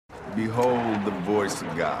Behold the voice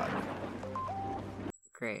of God.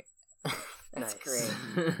 Great. That's Nice.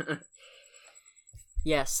 great.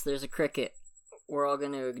 Yes, there's a cricket. We're all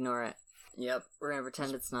going to ignore it. Yep. We're going to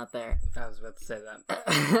pretend it's not there. I was about to say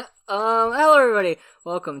that. Hello everybody!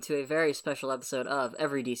 Welcome to a very special episode of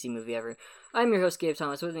Every DC Movie Ever. I'm your host, Gabe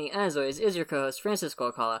Thomas. With me, as always, is your co-host, Francisco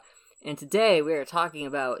Alcala. And today we are talking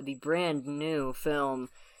about the brand new film,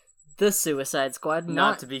 The Suicide Squad.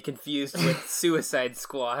 Not to be confused with Suicide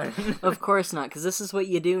Squad. Of course not, because this is what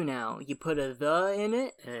you do now. You put a "the" in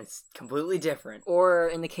it. And it's completely different. Or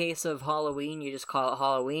in the case of Halloween, you just call it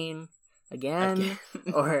Halloween again.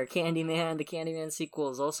 Or Candyman. The Candyman sequel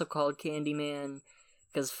is also called Candyman.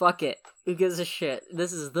 Because fuck it. Who gives a shit?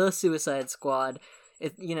 This is The Suicide Squad.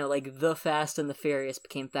 It, like The Fast and the Furious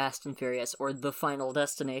became Fast and Furious. Or The Final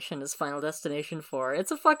Destination is Final Destination 4.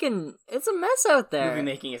 It's a mess out there. Movie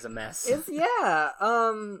making is a mess.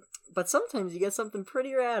 But sometimes you get something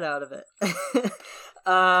pretty rad out of it.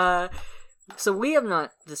 So we have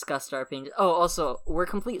not discussed our opinions. Oh, also, we're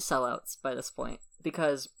complete sellouts by this point.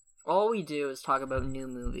 Because all we do is talk about new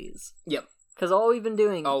movies. Yep. Because all we've been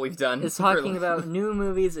doing is talking about new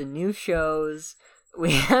movies and new shows.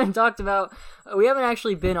 We haven't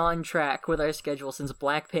actually been on track with our schedule since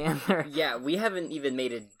Black Panther. Yeah, we haven't even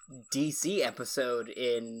made a DC episode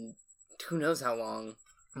in who knows how long.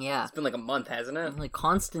 Yeah. It's been like a month, hasn't it? Like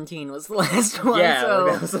Constantine was the last one. Yeah, so...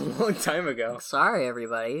 that was a long time ago. Sorry,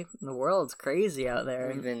 everybody. The world's crazy out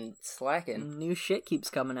there. We've been slacking. New shit keeps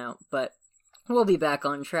coming out, but we'll be back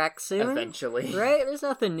on track soon. Eventually. Right? There's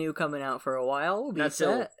nothing new coming out for a while. We'll be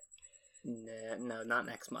set. No, not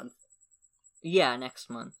next month. Yeah, next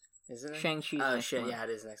month. Isn't it? Shang-Chi's Oh, next shit, month. yeah,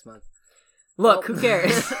 it is next month. Look, who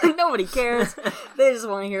cares? Nobody cares. They just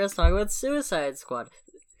want to hear us talk about Suicide Squad.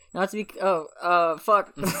 Not to be...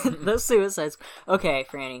 fuck. The Suicide Squad. Okay,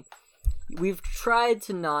 Franny. We've tried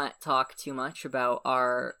to not talk too much about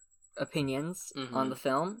our opinions on the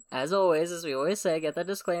film. As always, as we always say, get that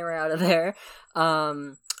disclaimer out of there.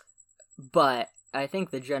 But I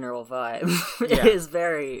think the general vibe is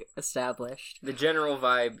very established. The general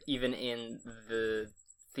vibe, even in the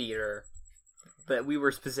theater that we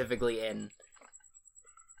were specifically in,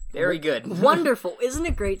 very good. Wonderful. Isn't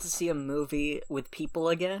it great to see a movie with people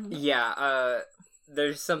again? Yeah,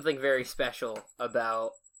 there's something very special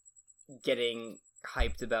about getting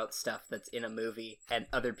hyped about stuff that's in a movie and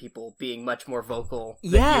other people being much more vocal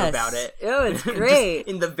than you about it. Oh, it's great. Just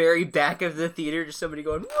in the very back of the theater, just somebody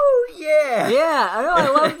going, "Woo, yeah!" Yeah, I know,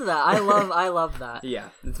 I love that. I love that. Yeah,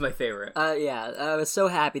 it's my favorite. Yeah, I was so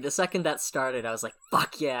happy. The second that started, I was like,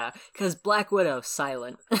 fuck yeah. Because Black Widow's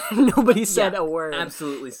silent. Nobody said a word.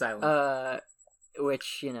 Absolutely silent.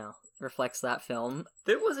 Which, reflects that film.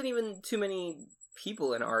 There wasn't even too many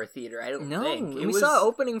people in our theater, I don't think. We saw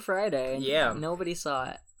opening Friday, and yeah. Nobody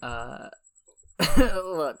saw it.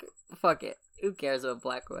 Look, fuck it. Who cares about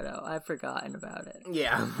Black Widow? I've forgotten about it.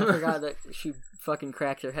 Yeah. I forgot that she fucking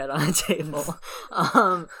cracked her head on a table.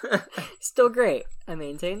 Still great. I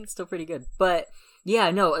maintain, still pretty good. But,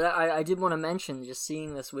 yeah, no, I did want to mention, just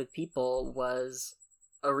seeing this with people was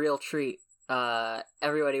a real treat.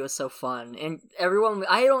 Everybody was so fun. And everyone,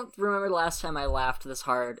 I don't remember the last time I laughed this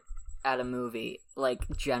hard at a movie,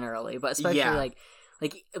 generally, but especially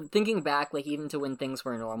like thinking back, even to when things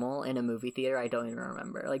were normal in a movie theater, I don't even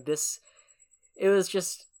remember. It was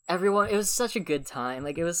just everyone. It was such a good time.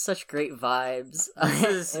 It was such great vibes.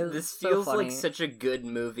 This feels like such a good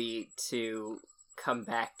movie to come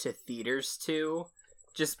back to theaters to,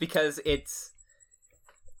 just because it's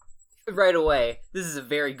right away. This is a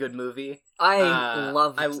very good movie. I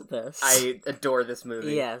loved this. I adore this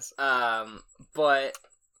movie. Yes. But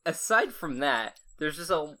aside from that, there's just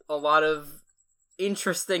a lot of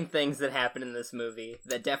interesting things that happen in this movie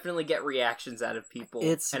that definitely get reactions out of people.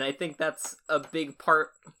 And I think that's a big part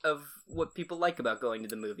of what people like about going to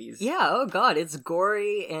the movies. Yeah, oh god, it's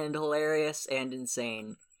gory and hilarious and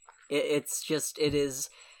insane. It is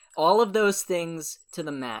all of those things to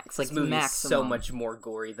the max. This movie is so much more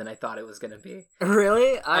gory than I thought it was going to be.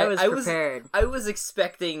 Really? I was prepared. I was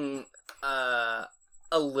expecting a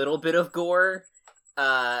little bit of gore,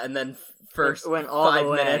 and then first went all 5 the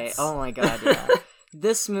way. minutes. Oh my god, yeah.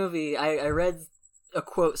 This movie, I read a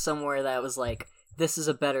quote somewhere that was like, this is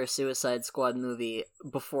a better Suicide Squad movie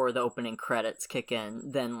before the opening credits kick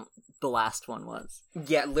in than the last one was.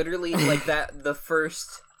 Yeah, literally, the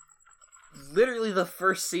first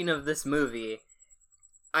scene of this movie,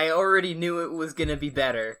 I already knew it was gonna be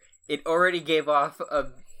better. It already gave off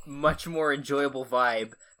a much more enjoyable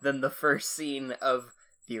vibe than the first scene of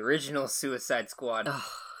the original Suicide Squad.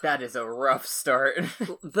 That is a rough start.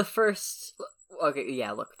 Okay,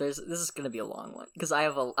 yeah, look, this is gonna be a long one, because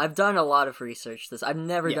I've done a lot of research. I've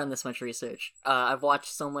never done this much research. I've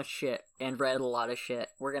watched so much shit and read a lot of shit.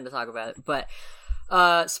 We're gonna talk about it, but,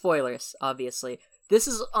 spoilers, obviously. This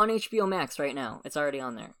is on HBO Max right now. It's already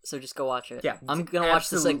on there, so just go watch it. Yeah, I'm gonna watch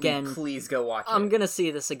this again. Please go watch it. I'm gonna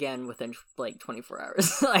see this again within, 24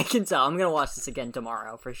 hours. I can tell. I'm gonna watch this again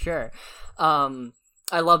tomorrow, for sure.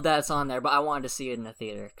 I love that it's on there, but I wanted to see it in a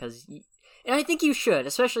theater, and I think you should,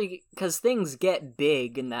 especially because things get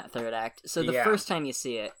big in that third act. So the first time you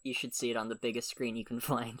see it, you should see it on the biggest screen you can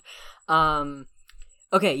find.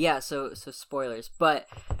 Okay, yeah, so spoilers. But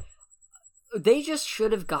they just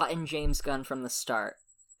should have gotten James Gunn from the start.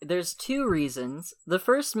 There's 2 reasons. The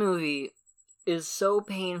first movie is so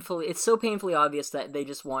painfully obvious that they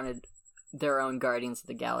just wanted their own Guardians of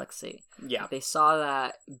the Galaxy. Yeah. They saw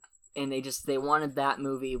that, and they wanted that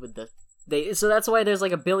movie with so that's why there's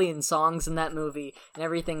like a billion songs in that movie, and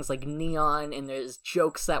everything's like neon, and there's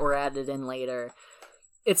jokes that were added in later.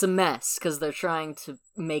 It's a mess, because they're trying to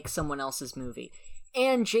make someone else's movie.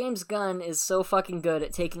 And James Gunn is so fucking good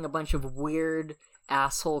at taking a bunch of weird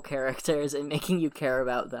asshole characters and making you care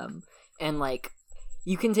about them. And like,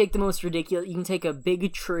 you can take the most ridiculous, you can take a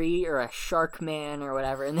big tree or a shark man or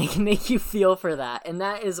whatever, and they can make you feel for that. And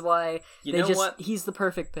that is why he's the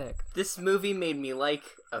perfect pick. This movie made me like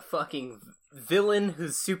a fucking villain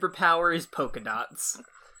whose superpower is polka dots.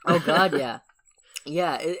 Oh god, yeah.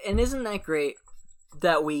 Yeah, and isn't that great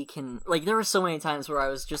that we can, like, there were so many times where I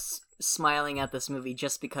was just smiling at this movie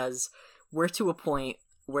just because we're to a point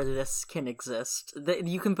where this can exist. That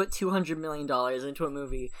you can put $200 million into a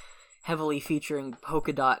movie heavily featuring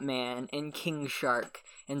Polka Dot Man and King Shark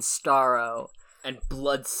and Starro. And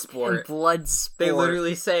Bloodsport. They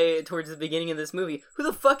literally say towards the beginning of this movie, who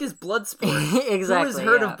the fuck is Bloodsport? Exactly. Who has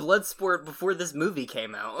heard of Bloodsport before this movie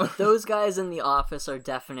came out? Those guys in The Office are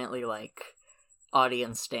definitely, like,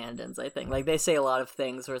 audience stand-ins, I think. Like, they say a lot of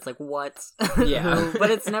things where it's like, what? Yeah. But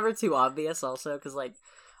it's never too obvious, also, because, like,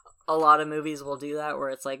 a lot of movies will do that where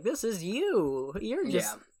it's like, this is you. You're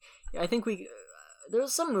just... Yeah. I think there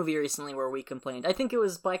was some movie recently where we complained. I think it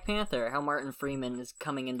was Black Panther, how Martin Freeman is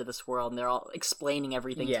coming into this world and they're all explaining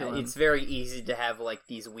everything to him. Yeah, it's very easy to have, like,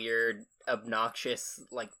 these weird, obnoxious,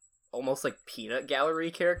 like, almost like peanut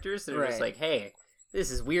gallery characters that are just like, hey,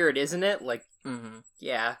 this is weird, isn't it? Like,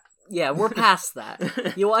 yeah. Yeah, we're past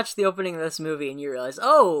that. You watch the opening of this movie and you realize,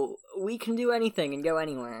 oh, we can do anything and go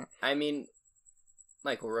anywhere. I mean,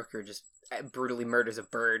 Michael Rooker just brutally murders a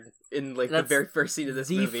bird in, like, the very first scene of this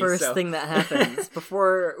movie. The first thing that happens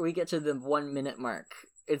before we get to the 1 minute mark.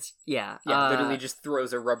 It's, literally just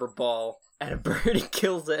throws a rubber ball at a bird and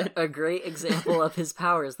kills it. A great example of his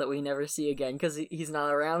powers that we never see again, because he's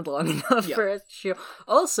not around long enough for it to show.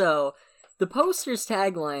 Also, the poster's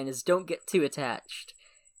tagline is, don't get too attached.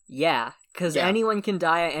 Yeah, because anyone can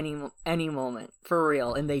die at any moment, for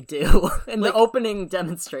real, and they do. And the opening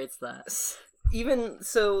demonstrates that. Even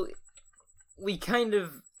so, we kind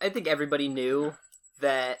of, I think everybody knew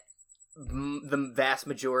that the vast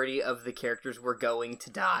majority of the characters were going to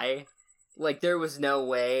die. Like, there was no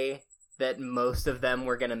way that most of them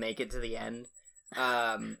were going to make it to the end.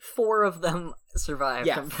 4 of them survived.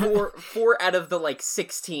 Yeah, four out of the, like,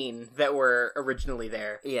 16 that were originally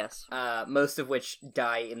there. Yes. Most of which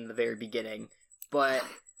die in the very beginning. But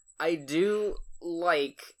I do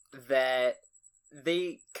like that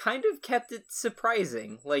they kind of kept it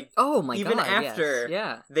surprising. Like, oh my even god, after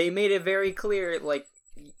yes. they made it very clear, like,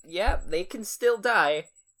 yeah, they can still die.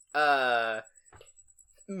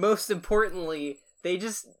 Most importantly, they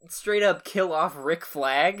just straight up kill off Rick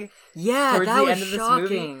Flag. Yeah, towards that the was end of this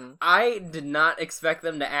shocking. movie. I did not expect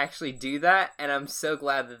them to actually do that, and I'm so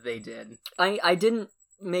glad that they did. I didn't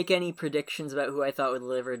make any predictions about who I thought would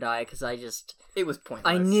live or die, because it was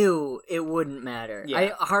pointless. I knew it wouldn't matter.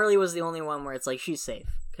 Yeah. Harley was the only one where it's like, she's safe,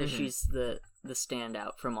 because she's the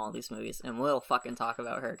standout from all these movies, and we'll fucking talk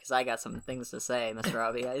about her, because I got some things to say, Mr.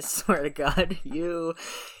 Robbie. I swear to God,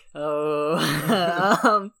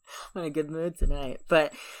 I'm in a good mood tonight.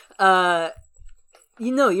 But,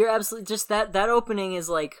 you're absolutely, just that opening is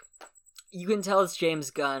like, you can tell it's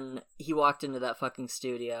James Gunn. He walked into that fucking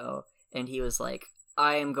studio, and he was like,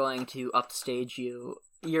 I am going to upstage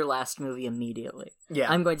your last movie immediately. Yeah.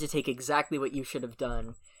 I'm going to take exactly what you should have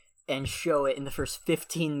done and show it in the first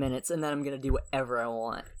 15 minutes, and then I'm going to do whatever I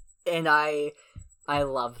want. And I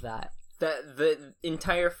love that. The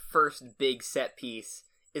entire first big set piece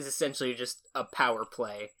is essentially just a power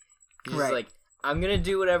play. He's right. like, I'm going to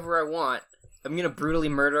do whatever I want, I'm gonna brutally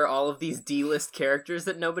murder all of these D-list characters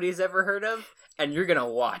that nobody's ever heard of, and you're gonna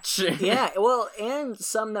watch. Yeah, well, and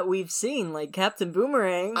some that we've seen, like Captain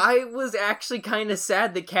Boomerang. I was actually kind of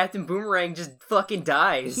sad that Captain Boomerang just fucking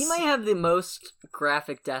dies. He might have the most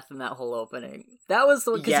graphic death in that whole opening. That was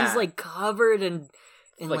the one, because he's, like, covered in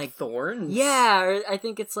like thorns? Yeah, or I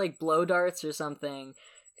think it's, like, blow darts or something.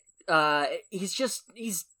 He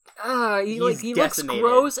looks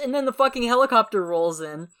gross, and then the fucking helicopter rolls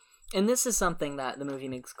in. And this is something that the movie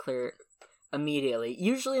makes clear immediately.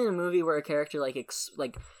 Usually in a movie where a character,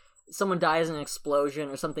 like someone dies in an explosion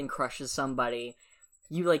or something crushes somebody,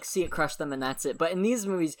 you, like, see it crush them and that's it. But in these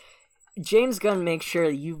movies, James Gunn makes sure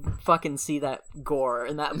that you fucking see that gore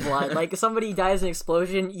and that blood. Like, if somebody dies in an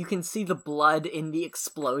explosion, you can see the blood in the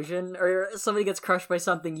explosion. Or somebody gets crushed by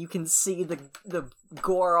something, you can see the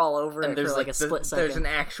gore all over it for, like, a split second. There's an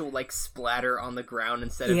actual, like, splatter on the ground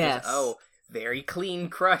instead of just, very clean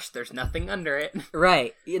crush, there's nothing under it.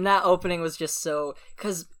 Right. And that opening was just so...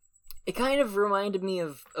 Because it kind of reminded me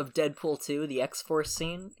of Deadpool 2, the X-Force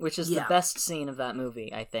scene, which is the best scene of that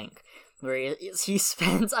movie, I think. Where he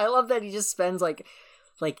spends... I love that he just spends, like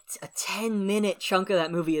a 10-minute chunk of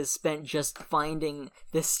that movie is spent just finding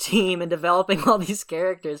this team and developing all these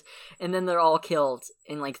characters, and then they're all killed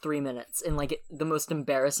in, like, 3 minutes, in, like, the most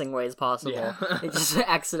embarrassing ways possible. Yeah. It just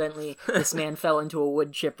accidentally... This man fell into a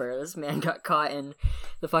wood chipper. This man got caught in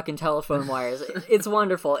the fucking telephone wires. It's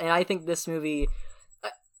wonderful, and I think this movie...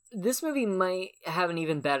 This movie might have an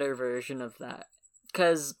even better version of that,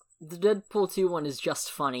 because... The Deadpool 2 one is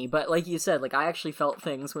just funny, but like you said, like, I actually felt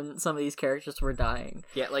things when some of these characters were dying.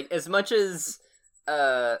 Yeah, like, as much as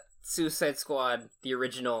Suicide Squad, the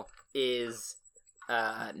original, is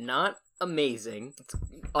not amazing. It's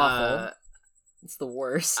awful. It's the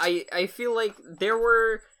worst. I feel like there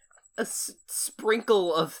were a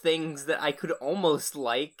sprinkle of things that I could almost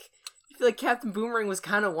like. I feel like Captain Boomerang was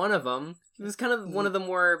kind of one of them. He was kind of one of the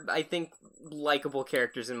more, I think, likable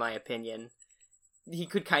characters, in my opinion. He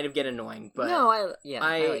could kind of get annoying, but... No,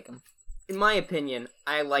 I like him. In my opinion,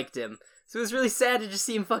 I liked him. So it was really sad to just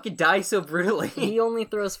see him fucking die so brutally. He only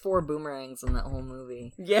throws 4 boomerangs in that whole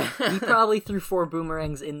movie. Yeah. He probably threw 4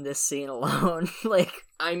 boomerangs in this scene alone. Like...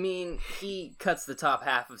 I mean, he cuts the top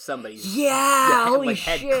half of somebody's holy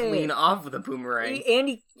head shit. Clean off with a boomerang. And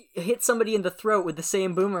he hit somebody in the throat with the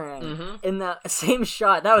same boomerang in that same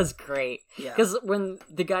shot. That was great. Yeah. Because when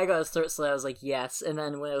the guy got his throat slit, I was like, yes. And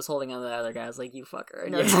then when I was holding on to the other guy, I was like, you fucker. I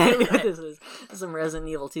know exactly what this is. This is some Resident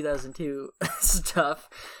Evil 2002 stuff.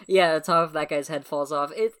 Yeah, the top of that guy's head falls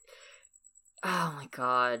off. Oh my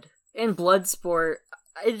god. And Bloodsport,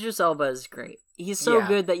 Idris Elba is great. He's so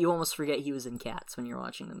good that you almost forget he was in Cats when you're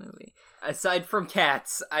watching the movie. Aside from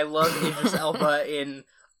Cats, I love Idris Elba in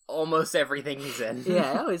almost everything he's in.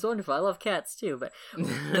 Yeah, he's wonderful. I love Cats too, but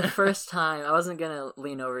the first time, I wasn't gonna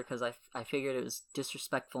lean over because I figured it was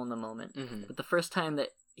disrespectful in the moment, but the first time that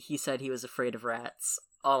he said he was afraid of rats,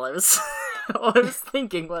 all I was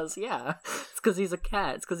thinking was, yeah, it's because he's a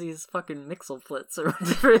cat. It's because he's fucking Mixelflitz or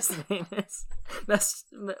whatever his name is.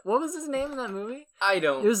 What was his name in that movie? I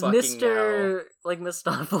don't. It was Mr. Know. Like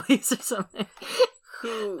Mistopheles or something.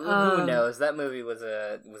 Who knows? That movie was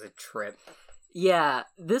a trip. Yeah,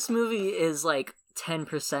 this movie is like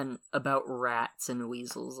 10% about rats and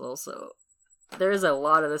weasels. Also, there's a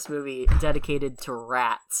lot of this movie dedicated to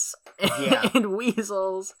rats and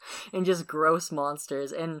weasels and just gross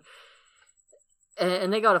monsters, and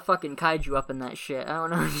they got a fucking kaiju up in that shit. I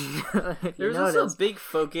don't know if you There's noticed. also a big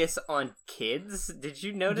focus on kids. Did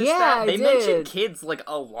you notice that? They mentioned kids like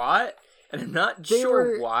a lot, and I'm not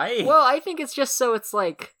sure why. Well, I think it's just so it's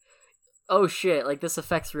like, oh shit, like this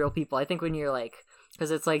affects real people. I think when you're like,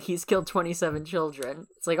 because it's like he's killed 27 children.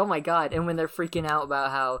 It's like, oh my god. And when they're freaking out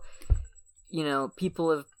about how, you know,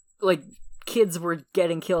 people have, like, kids were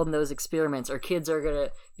getting killed in those experiments, or kids are gonna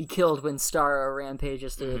be killed when Starro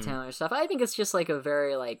rampages through the town or stuff. I think it's just like a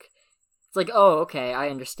very, like, it's like, oh, okay, I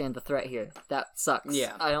understand the threat here. That sucks.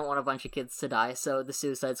 Yeah. I don't want a bunch of kids to die, so the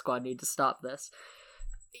Suicide Squad need to stop this.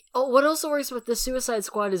 Oh, what also works with the Suicide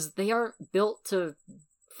Squad is they aren't built to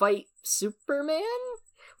fight Superman,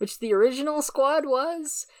 which the original squad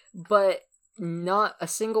was, but not a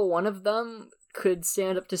single one of them could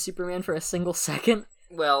stand up to Superman for a single second.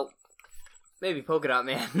 Well, maybe Polka Dot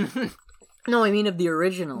Man. No, I mean of the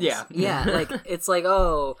originals. Yeah. Yeah, like, it's like,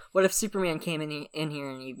 oh, what if Superman came in here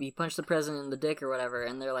and he punched the president in the dick or whatever,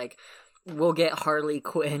 and they're like, we'll get Harley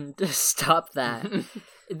Quinn to stop that.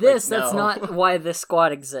 That's not why this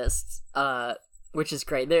squad exists, which is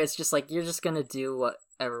great. It's just like, you're just gonna do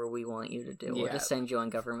whatever we want you to do. Yeah. We'll just send you on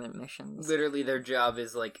government missions. Literally, their job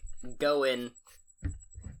is, like, go in,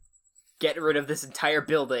 get rid of this entire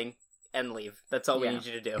building, and leave. That's all we need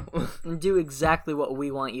you to do. And do exactly what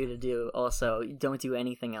we want you to do. Also, don't do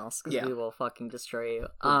anything else, because we will fucking destroy you.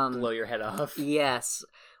 Blow your head off. Yes,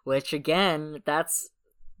 which again,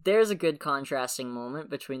 there's a good contrasting moment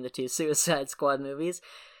between the two Suicide Squad movies.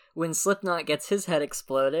 When Slipknot gets his head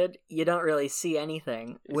exploded, you don't really see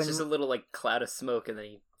anything. It's just a little, like, cloud of smoke, and then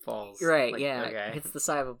he falls. Right, like, yeah. Okay. Hits the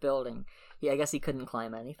side of a building. Yeah, I guess he couldn't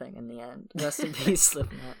climb anything in the end. Rest in peace,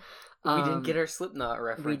 Slipknot. We didn't get our Slipknot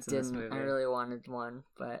reference in this movie. I really wanted one,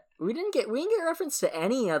 but we didn't get reference to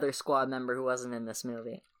any other squad member who wasn't in this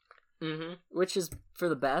movie. Mm-hmm. Which is for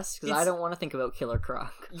the best, because I don't want to think about Killer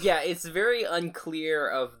Croc. Yeah, it's very unclear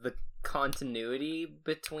of the continuity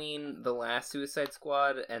between the last Suicide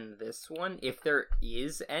Squad and this one, if there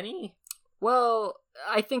is any. Well,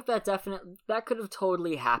 I think that could have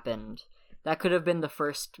totally happened. That could have been the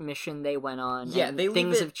first mission they went on. Yeah,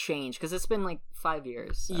 things have changed, because it's been like 5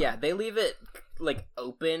 years. So. Yeah, they leave it like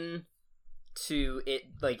open to it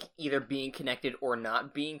like either being connected or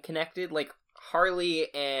not being connected. Like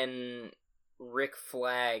Harley and Rick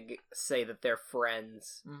Flag say that they're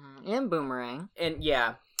friends. Mm-hmm. And Boomerang. And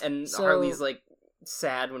yeah, and so... Harley's like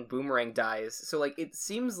sad when Boomerang dies. So like it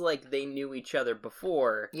seems like they knew each other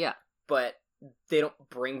before. Yeah. But they don't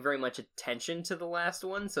bring very much attention to the last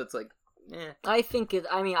one, so it's like I think it's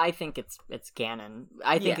canon.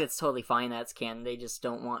 I think it's totally fine that it's canon. They just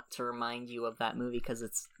don't want to remind you of that movie because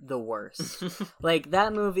it's the worst. Like,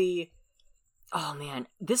 that movie... Oh, man.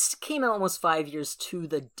 This came out almost 5 years to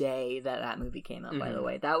the day that movie came out, by the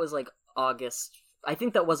way. That was, like, August... I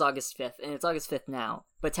think that was August 5th, and it's August 5th now.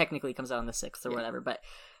 But technically it comes out on the 6th or whatever. But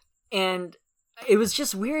and it was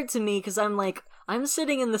just weird to me because I'm like... I'm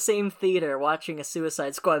sitting in the same theater watching a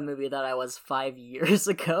Suicide Squad movie that I was 5 years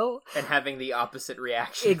ago. And having the opposite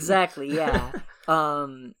reaction. Exactly, yeah.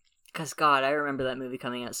 Because, God, I remember that movie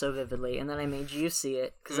coming out so vividly. And then I made you see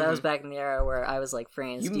it. Because I was back in the era where I was like,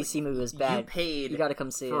 Franz, DC movie was bad. You paid you gotta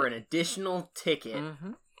come see for an additional ticket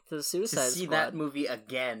to the Suicide Squad. To see that movie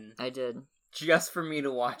again. I did. Just for me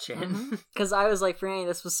to watch it. Because I was like, Franny,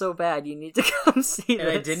 this was so bad, you need to come see this. And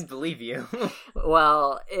I didn't believe you.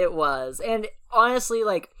 Well, it was. And honestly,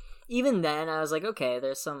 like, even then, I was like, okay,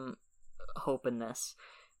 there's some hope in this.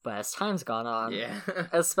 But as time's gone on,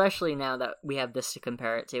 especially now that we have this to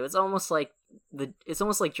compare it to, it's almost like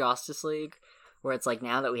Justice League, where it's like,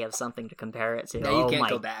 now that we have something to compare it to, now you can't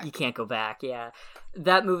go back. You can't go back, yeah.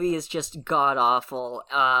 That movie is just god-awful.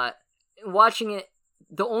 Watching it,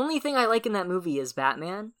 the only thing I like in that movie is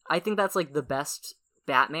Batman. I think that's, like, the best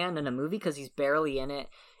Batman in a movie, because he's barely in it,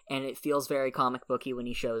 and it feels very comic booky when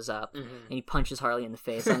he shows up, and he punches Harley in the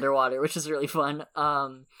face underwater, which is really fun.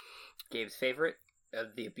 Gabe's favorite?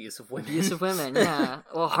 The abuse of women. Abuse of women, yeah.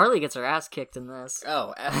 Well, Harley gets her ass kicked in this.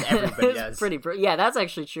 Oh, everybody does. Yeah, that's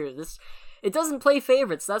actually true. It doesn't play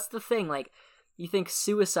favorites, that's the thing. Like, you think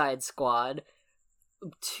Suicide Squad,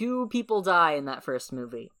 2 people die in that first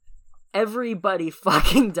movie. Everybody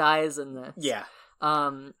fucking dies in this. Yeah.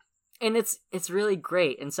 And it's really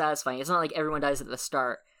great and satisfying. It's not like everyone dies at the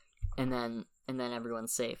start and then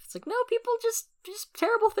everyone's safe. It's like, no, people just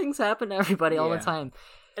terrible things happen to everybody all the time.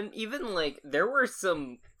 And even, like, there were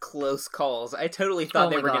some close calls. I totally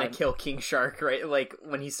thought they were going to kill King Shark, right? Like,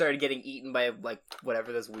 when he started getting eaten by, like,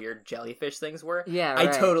 whatever those weird jellyfish things were. Yeah, right.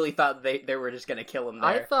 I totally thought they were just going to kill him there.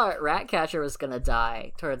 I thought Ratcatcher was going to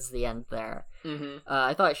die towards the end there.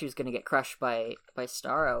 I thought she was going to get crushed by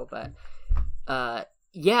Starro, but...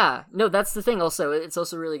 yeah, no, that's the thing also. It's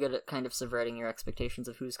also really good at kind of subverting your expectations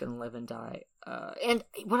of who's going to live and die. And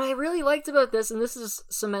what I really liked about this, and this is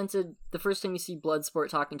cemented the first time you see Bloodsport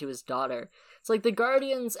talking to his daughter, it's like the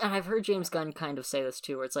Guardians, and I've heard James Gunn kind of say this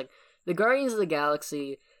too, where it's like, the Guardians of the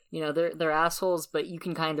Galaxy, you know, they're assholes, but you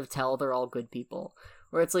can kind of tell they're all good people.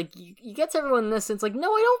 Where it's like, you get to everyone in this, and it's like,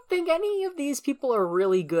 no, I don't think any of these people are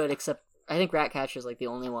really good, except I think Ratcatcher's like the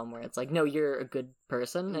only one where it's like, no, you're a good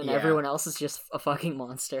person, and everyone else is just a fucking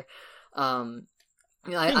monster. King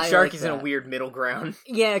Shark is in a weird middle ground.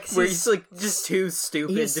 Yeah, where he's like just too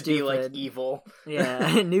stupid to be like evil.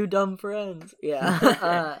 Yeah, new dumb friends.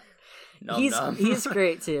 Yeah, he's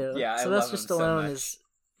great too. Yeah, Sylvester Stallone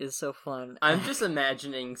is so fun. I'm just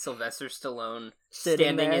imagining Sylvester Stallone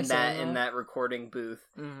standing in that recording booth,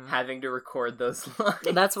 having to record those lines.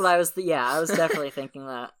 That's what I was. I was definitely thinking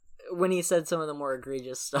that. When he said some of the more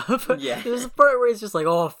egregious stuff. Yeah. There's a part where he's just like,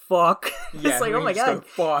 oh, fuck. Yeah, it's like, oh my god.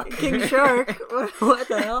 Fuck. King Shark. What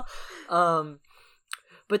the hell?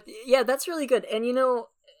 But yeah, that's really good. And you know,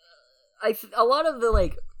 a lot of the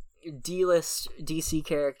like D-list DC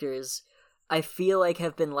characters, I feel like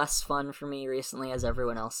have been less fun for me recently as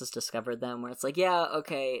everyone else has discovered them, where it's like, yeah,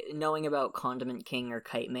 okay, knowing about Condiment King or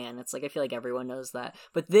Kite Man, it's like, I feel like everyone knows that.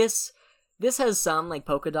 But this this has some, like,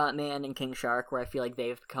 Polka Dot Man and King Shark, where I feel like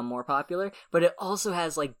they've become more popular, but it also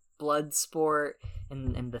has, like, Bloodsport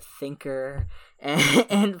and The Thinker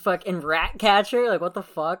and Ratcatcher. Like, what the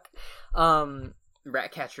fuck?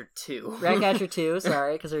 Ratcatcher 2. Ratcatcher 2,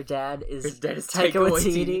 sorry, because her dad is Taika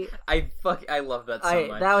Waititi. I love that so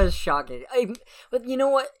much. That was shocking. But you know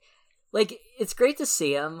what? Like, it's great to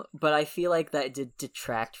see him, but I feel like that did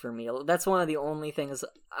detract for me. That's one of the only things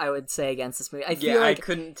I would say against this movie. I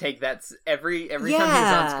couldn't take that. Every time he was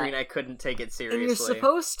on screen, I couldn't take it seriously. And you're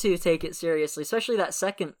supposed to take it seriously, especially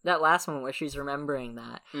that last one where she's remembering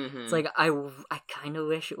that. Mm-hmm. It's like, I kind of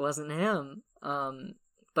wish it wasn't him.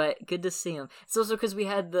 But good to see him. It's also because we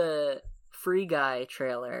had the Free Guy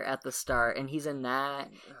trailer at the start, and he's in that,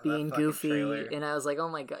 being goofy, trailer. And I was like, oh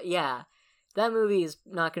my god, yeah. That movie is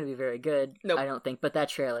not going to be very good, I don't think, but that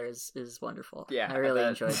trailer is wonderful. Yeah, I really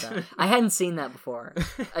enjoyed that. I hadn't seen that before.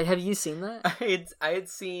 Have you seen that? I had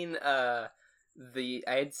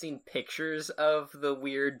seen pictures of the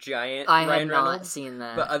weird giant Ryan Ryan Reynolds. Not seen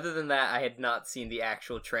that. But other than that, I had not seen the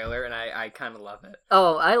actual trailer, and I kind of love it.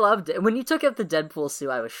 Oh, I loved it. When you took out the Deadpool suit,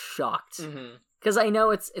 I was shocked. Mm-hmm. Because I know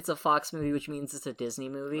it's a Fox movie, which means it's a Disney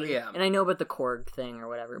movie. Yeah. And I know about the Korg thing or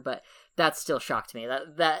whatever, but that still shocked me.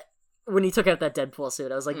 That when he took out that Deadpool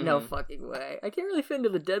suit, I was like, no fucking way. I can't really fit into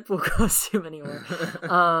the Deadpool costume anymore.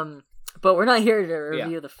 But we're not here to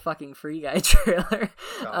review the fucking Free Guy trailer.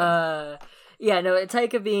 Yeah, no,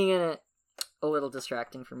 Taika being in it, a little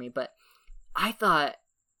distracting for me, but I thought,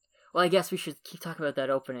 well, I guess we should keep talking about that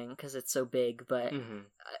opening, because it's so big, but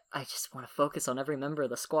I just want to focus on every member of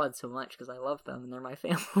the squad so much, because I love them, and they're my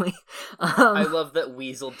family. I love that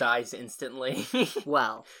Weasel dies instantly.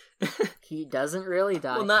 Well, he doesn't really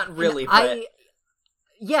die. Well, not really, but...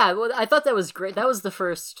 I thought that was great. That was the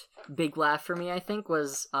first big laugh for me, I think,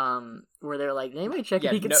 was where they're like, anybody check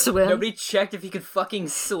if he could swim? Nobody checked if he could fucking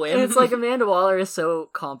swim. And it's like Amanda Waller is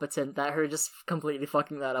so competent that her just completely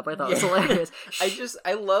fucking that up. I thought it was hilarious.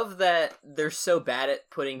 I love that they're so bad at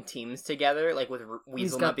putting teams together, like with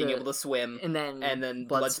Weasel not being able to swim, and then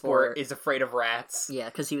Bloodsport is afraid of rats. Yeah,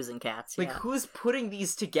 because he was in Cats. Like, who's putting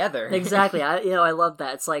these together? Exactly. I love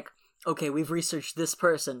that. It's like, okay, we've researched this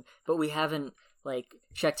person, but we haven't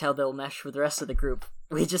checked how they'll mesh with the rest of the group.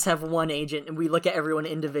 We just have one agent, and we look at everyone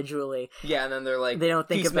individually. Yeah, and then they're like, they don't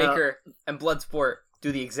think Peacemaker and Bloodsport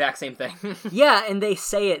do the exact same thing. Yeah, and they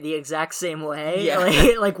say it the exact same way. Yeah.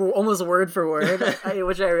 like almost word for word,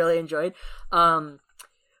 which I really enjoyed.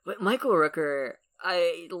 But Michael Rooker,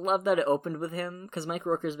 I love that it opened with him, because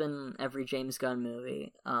Michael Rooker's been in every James Gunn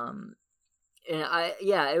movie. And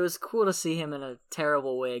it was cool to see him in a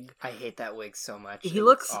terrible wig. I hate that wig so much. He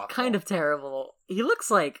looks kind of terrible. He looks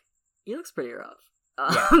pretty rough.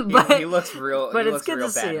 Yeah, he looks real. But it's good to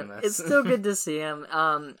see him. It's still good to see him.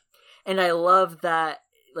 And I love that,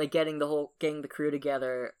 getting the crew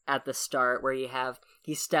together at the start, where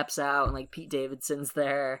he steps out and Pete Davidson's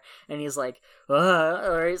there, and he's like,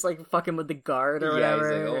 or he's fucking with the guard or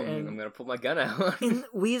whatever. He's like, I'm gonna pull my gun out. And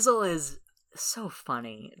Weasel is so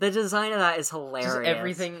funny. The design of that is hilarious. Just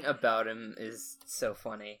everything about him is so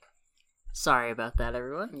funny. Sorry about that,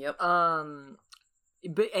 everyone. Yep.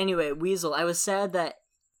 But anyway, Weasel, I was sad that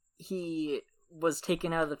he was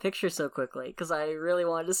taken out of the picture so quickly, because I really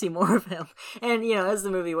wanted to see more of him. And, as the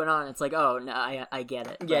movie went on, it's like, oh, no, I get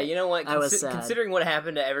it. Yeah, you know what? I was sad. Considering what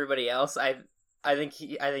happened to everybody else, I think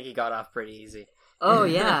he got off pretty easy. Oh,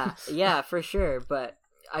 yeah. Yeah, for sure. But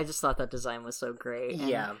I just thought that design was so great.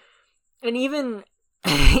 And even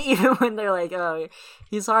when they're like, oh,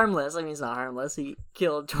 he's harmless. I mean, he's not harmless. He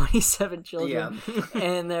killed 27 children. Yeah.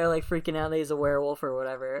 And they're freaking out that he's a werewolf or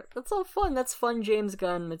whatever. That's all fun. That's fun James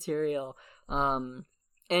Gunn material. And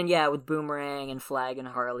yeah, with Boomerang and Flag and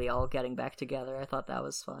Harley all getting back together, I thought that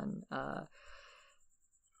was fun.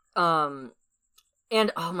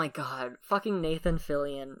 And oh my god, fucking Nathan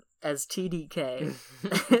Fillion as TDK,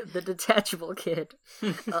 the detachable kid.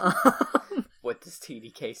 What does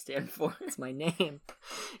TDK stand for? It's my name.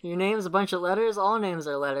 Your name's a bunch of letters. All names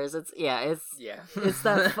are letters. It's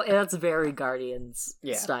that. That's very Guardians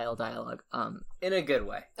style dialogue. In a good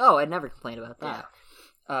way. Oh, I'd never complained about that.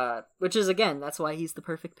 Yeah. Which is, again, that's why he's the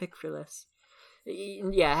perfect pick for this.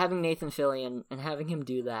 Yeah, having Nathan Fillion and having him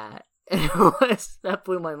do that. That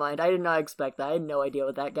blew my mind. I did not expect that. I had no idea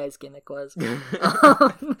what that guy's gimmick was.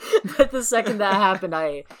 But the second that happened,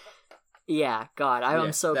 I'm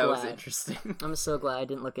so glad. That was interesting. I'm so glad I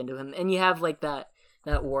didn't look into him. And you have that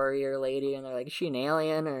warrior lady, and they're like, is she an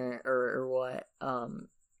alien or what?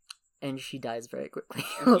 And she dies very quickly.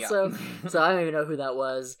 Also, so I don't even know who that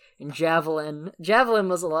was. And Javelin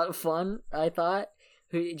was a lot of fun, I thought.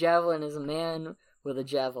 Javelin is a man with a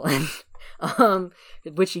javelin,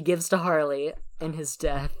 which he gives to Harley in his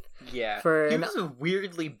death. Yeah, he was a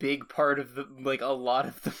weirdly big part of a lot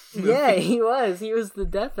of the movie. Yeah, he was. He was the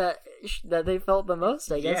death that they felt the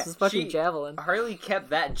most, I guess, his fucking javelin. Harley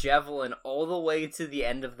kept that javelin all the way to the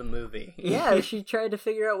end of the movie. Yeah, she tried to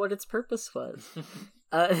figure out what its purpose was.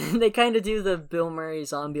 They kind of do the Bill Murray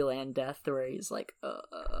Zombieland death, where he's like,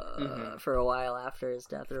 for a while after his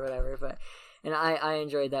death or whatever. And I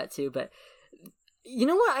enjoyed that too, but... You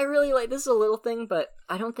know what I really like? This is a little thing, but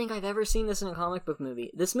I don't think I've ever seen this in a comic book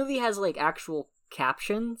movie. This movie has, actual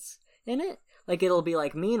captions in it. It'll be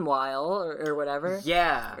meanwhile, or whatever.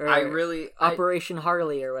 Yeah, or Operation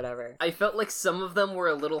Harley, or whatever. I felt like some of them were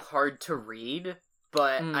a little hard to read,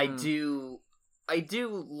 but I do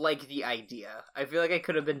like the idea. I feel like I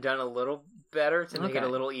could have been done a little better to make it a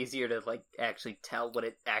little easier to actually tell what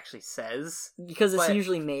it actually says, because it's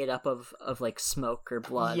usually made up of smoke or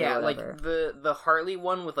blood. Yeah, or whatever. the Harley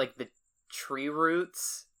one with the tree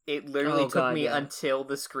roots. It literally took me until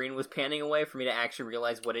the screen was panning away for me to actually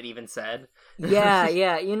realize what it even said. Yeah.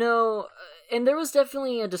 And there was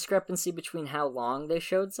definitely a discrepancy between how long they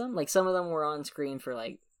showed some. Some of them were on screen for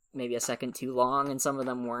maybe a second too long, and some of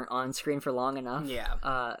them weren't on screen for long enough.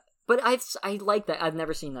 Yeah. But I like that. I've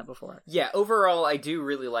never seen that before. Yeah, overall, I do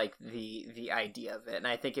really like the idea of it, and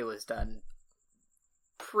I think it was done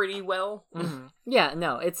pretty well. Mm-hmm. Yeah,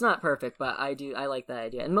 no, it's not perfect, but I like that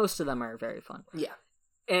idea, and most of them are very fun. Yeah.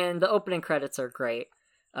 And the opening credits are great.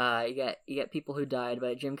 You get People Who Died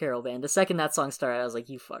by Jim Carroll Band. The second that song started, I was like,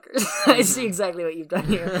 you fuckers. I see exactly what you've done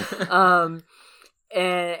here.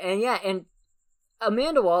 And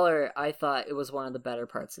Amanda Waller, I thought it was one of the better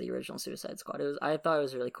parts of the original Suicide Squad. I thought it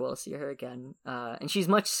was really cool to see her again. And she's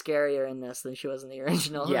much scarier in this than she was in the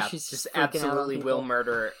original. Yeah, she's just absolutely will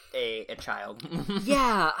murder a child.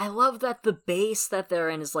 Yeah, I love that the base that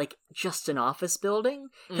they're in is just an office building,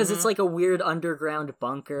 because it's a weird underground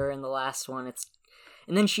bunker in the last one.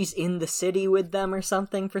 And then she's in the city with them or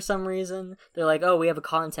something for some reason. They're like, oh, we have a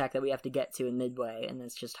contact that we have to get to in Midway, and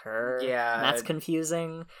it's just her. Yeah. And that's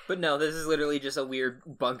confusing. But no, this is literally just a weird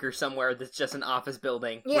bunker somewhere that's just an office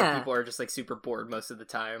building where people are just super bored most of the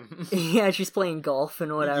time. Yeah, she's playing golf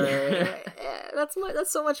and whatever. Yeah.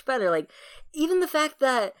 That's so much better. Even the fact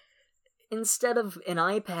that instead of an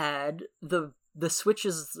iPad, the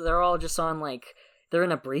switches, they're all just on they're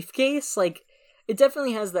in a briefcase. It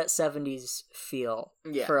definitely has that 70s feel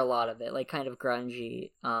for a lot of it, kind of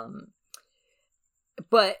grungy.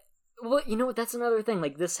 But, well, you know what, that's another thing.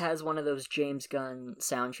 This has one of those James Gunn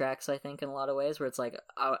soundtracks, I think, in a lot of ways, where it's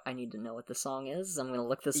I need to know what the song is. I'm going to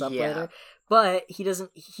look this up later. But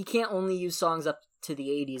he can't only use songs up to the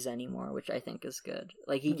 80s anymore, which I think is good.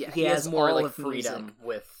 He has more all of freedom music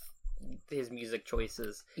with his music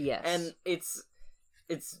choices. Yes. And it's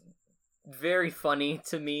very funny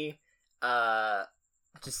to me.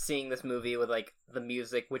 Just seeing this movie with the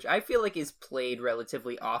music, which I feel is played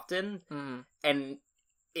relatively often, and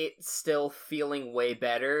it's still feeling way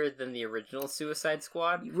better than the original Suicide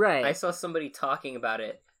Squad. Right. I saw somebody talking about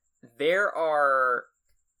it. There are,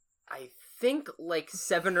 I think,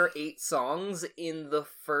 7 or 8 songs in the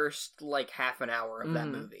first half an hour of that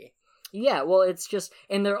movie. Yeah, well, it's just,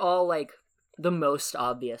 and they're all the most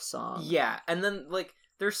obvious songs. Yeah, and then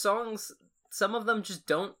there's songs. Some of them just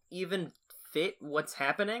don't even fit what's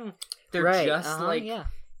happening. They're just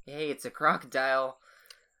hey, it's a crocodile.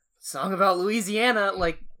 Song about Louisiana.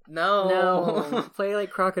 No. Play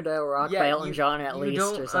Crocodile Rock by Elton John at least, or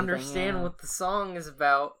something. You don't understand what the song is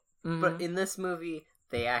about. Mm-hmm. But in this movie,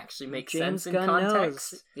 they actually make sense in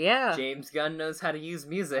context. Knows. Yeah. James Gunn knows how to use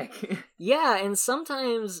music. Yeah, and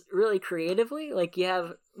sometimes really creatively. You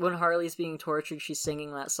have when Harley's being tortured, she's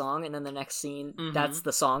singing that song, and then the next scene, that's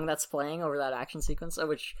the song that's playing over that action sequence,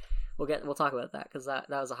 which we'll talk about that, because that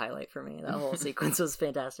was a highlight for me. That whole sequence was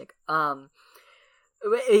fantastic.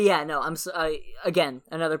 Yeah, no, again,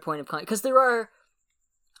 another point of context, because there are,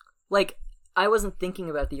 I wasn't thinking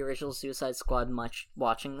about the original Suicide Squad much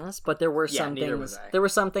watching this, but there were some things. There were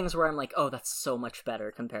some things where I'm like, oh, that's so much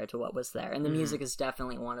better compared to what was there, and the music is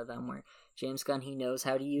definitely one of them. Where James Gunn, he knows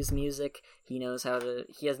how to use music. He knows how to.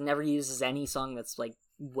 He has never uses any song that's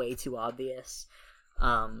way too obvious.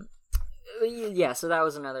 Yeah, so that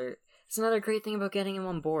was another. It's another great thing about getting him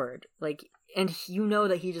on board. And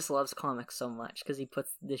that he just loves comics so much because he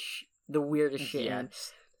puts the weirdest shit in.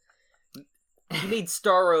 He made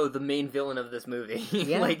Starro the main villain of this movie.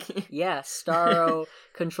 Yeah, Starro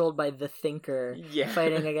controlled by the Thinker,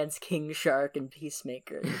 fighting against King Shark and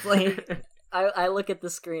Peacemaker. I look at the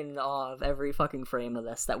screen in awe of every fucking frame of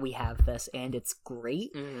this, that we have this, and it's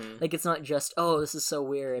great. Like, it's not just, oh, this is so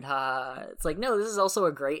weird, ha. It's like, no, this is also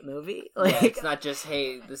a great movie. Like, yeah, it's not just,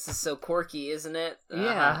 hey, this is so quirky, isn't it?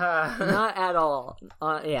 Yeah, not at all.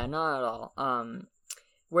 Not at all.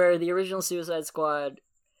 Where the original Suicide Squad,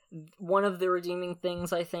 one of the redeeming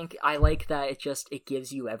things, I think, I like that it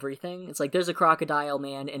gives you everything. It's like, there's a crocodile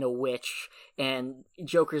man and a witch, and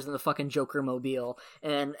Joker's in the fucking Joker-mobile,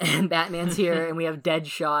 and Batman's here, and we have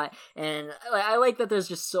Deadshot, and I like that there's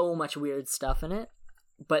just so much weird stuff in it,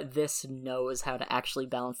 but this knows how to actually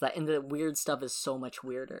balance that, and the weird stuff is so much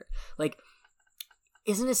weirder. Like,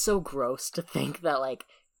 isn't it so gross to think that, like,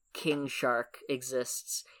 King Shark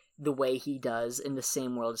exists the way he does in the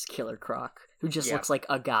same world as Killer Croc, who just looks like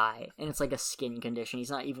a guy, and it's like a skin condition.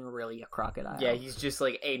 He's not even really a crocodile. Yeah, he's just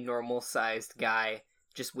like a normal-sized guy,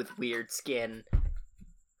 just with weird skin,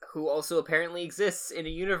 who also apparently exists in a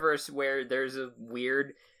universe where there's a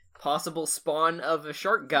weird possible spawn of a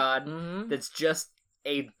shark god that's just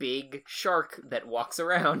a big shark that walks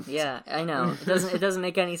around. Yeah, I know. It doesn't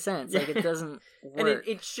make any sense. Like, it doesn't work. And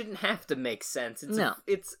it shouldn't have to make sense.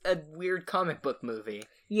 It's a weird comic book movie.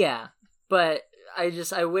 Yeah, but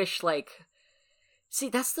I wish, like... See,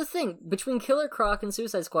 that's the thing. Between Killer Croc and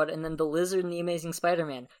Suicide Squad, and then the Lizard and the Amazing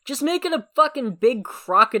Spider-Man, just make it a fucking big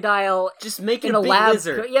crocodile. Just make it a big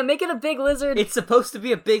lizard. Yeah, make it a big lizard. It's supposed to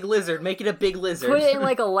be a big lizard. Make it a big lizard. Put it in,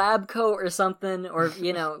 like, a lab coat or something, or,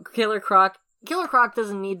 Killer Croc. Killer Croc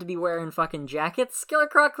doesn't need to be wearing fucking jackets. Killer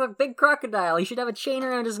Croc's a big crocodile. He should have a chain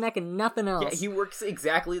around his neck and nothing else. Yeah, he works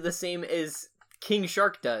exactly the same as King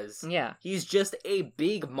Shark does. Yeah. He's just a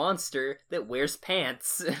big monster that wears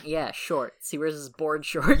pants. Yeah, shorts. He wears his board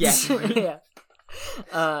shorts. Yeah. Yeah.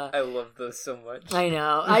 I love those so much. I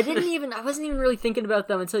know. I wasn't even really thinking about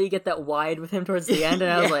them until you get that wide with him towards the end,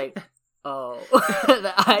 and I was like, oh.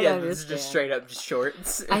 I understand. This is just straight up just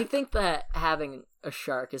shorts. I think that having a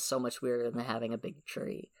shark is so much weirder than having a big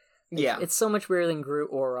tree. Yeah. It's so much weirder than Groot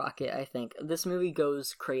or Rocket, I think. This movie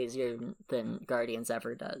goes crazier than Guardians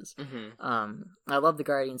ever does. I love the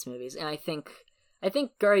Guardians movies, and I think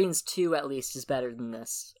Guardians 2 at least is better than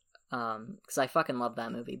this. Because I fucking love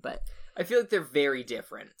that movie, but... I feel like they're very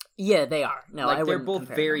different. Yeah, they are. No, like, they're both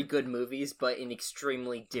very good movies, but in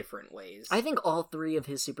extremely different ways. I think all three of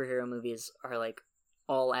his superhero movies are, like,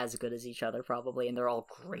 all as good as each other, probably, and they're all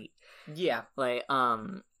great. Yeah. Like,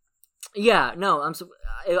 yeah, no,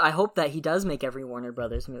 I hope that he does make every Warner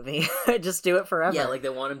Brothers movie. Just do it forever. Yeah, like they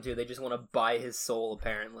want him to. They just want to buy his soul,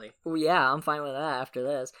 apparently. Well, yeah, I'm fine with that after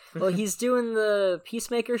this. Well, he's doing the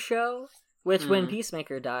Peacemaker show, which when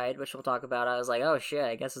Peacemaker died, which we'll talk about, I was like, oh shit,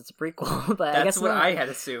 I guess it's a prequel. But I guess what not. I had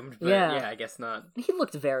assumed, but yeah, I guess not. He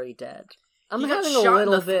looked very dead. I'm he having got a shot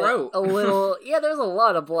little in the bit, throat. yeah, there's a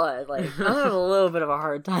lot of blood. Like, I'm having a little bit of a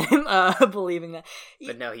hard time believing that.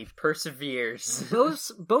 But no, he perseveres.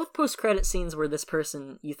 Both post-credit scenes where this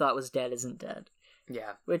person you thought was dead isn't dead.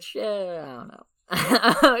 Yeah. Which, I don't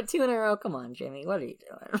know. 2 in a row, come on, Jamie, what are you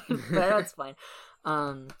doing? But that's fine.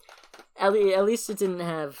 At least it didn't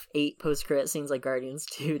have 8 post-credit scenes like Guardians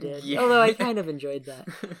 2 did. Yeah. Although I kind of enjoyed that.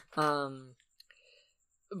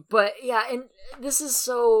 But yeah, and this is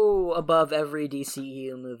so above every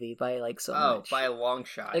DCEU movie by like so much. Oh, by a long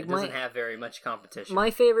shot. Like, it doesn't have very much competition.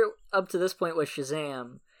 My favorite up to this point was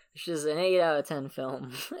Shazam, which is an 8 out of 10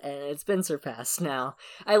 film, and it's been surpassed now.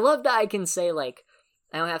 I love that I can say, like,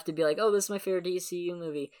 I don't have to be like, oh, this is my favorite DCEU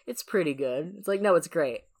movie. It's pretty good. It's like, no, it's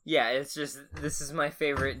great. Yeah, it's just, this is my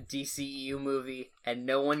favorite DCEU movie, and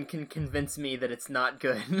no one can convince me that it's not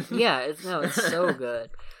good. Yeah, it's so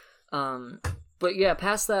good. But yeah,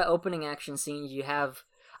 past that opening action scene, you have...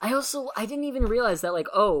 I didn't even realize that, like,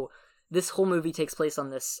 oh, this whole movie takes place on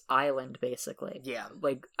this island, basically. Yeah.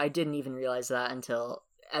 Like, I didn't even realize that until,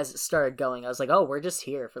 as it started going, I was like, oh, we're just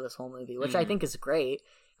here for this whole movie, which I think is great,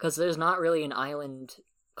 because there's not really an island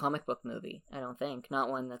comic book movie, I don't think. Not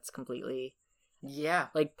one that's completely... Yeah.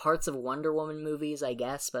 Like, parts of Wonder Woman movies, I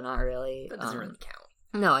guess, but not really. That doesn't really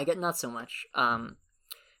count. No, I get not so much.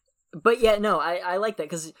 But yeah, no, I like that,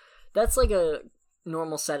 because... That's like a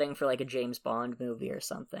normal setting for like a James Bond movie or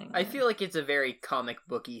something. I feel like it's a very comic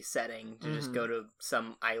booky setting to just go to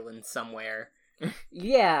some island somewhere.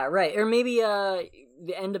 Yeah, right. Or maybe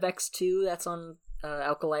the end of X2 that's on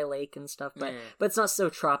Alkali Lake and stuff, but it's not so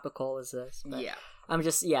tropical as this. But yeah. I'm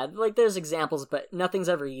just like there's examples, but nothing's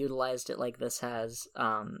ever utilized it like this has.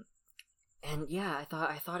 And yeah,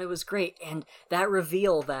 I thought it was great, and that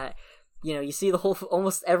reveal that. You know, you see the whole,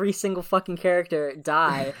 almost every single fucking character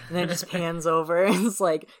die, and then it just pans over, and it's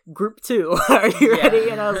like, Group 2, are you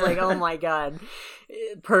ready? And I was like, oh my god,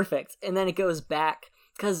 perfect. And then it goes back,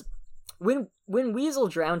 because when Weasel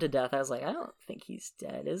drowned to death, I was like, I don't think he's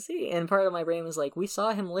dead, is he? And part of my brain was like, we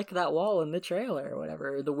saw him lick that wall in the trailer or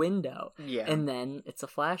whatever, or the window. Yeah. And then it's a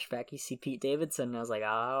flashback. You see Pete Davidson, and I was like,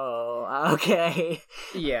 oh, okay.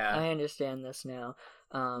 Yeah. I understand this now.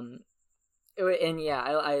 And yeah,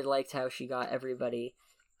 I liked how she got everybody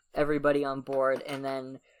on board, and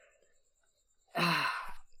then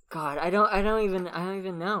God, I don't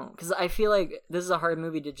even know, because I feel like this is a hard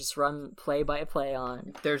movie to just run play by play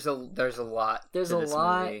on. There's a lot. There's a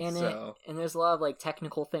lot movie, in so. it, and there's a lot of like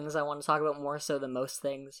technical things I want to talk about more so than most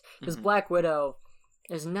things. Because Black Widow,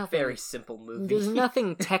 there's nothing. Very simple movie. There's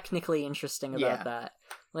nothing technically interesting about that.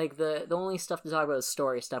 Like the only stuff to talk about is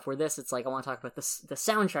story stuff. Where this, it's like I want to talk about the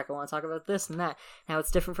soundtrack. I want to talk about this and that. How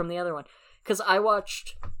it's different from the other one. Because I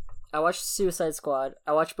watched Suicide Squad.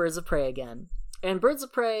 I watched Birds of Prey again. And Birds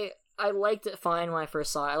of Prey, I liked it fine when I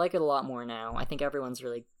first saw it. I like it a lot more now. I think everyone's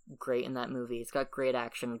really great in that movie. It's got great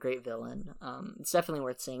action, great villain. It's definitely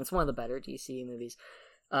worth seeing. It's one of the better DC movies.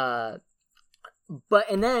 And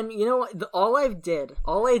then, you know what? All I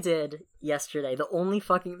did yesterday, the only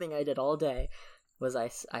fucking thing I did all day, was I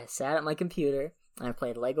sat at my computer, and I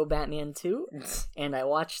played Lego Batman 2, and I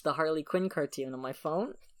watched the Harley Quinn cartoon on my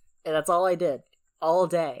phone, and that's all I did. All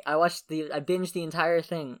day. I binged the entire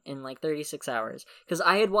thing in like 36 hours. Because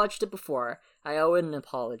I had watched it before. I owe it an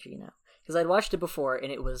apology now. Because I'd watched it before,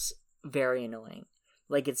 and it was very annoying.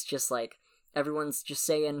 Like, it's just like, everyone's just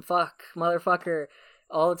saying, fuck, motherfucker,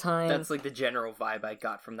 all the time. That's like the general vibe I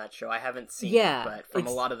got from that show. I haven't seen it, but from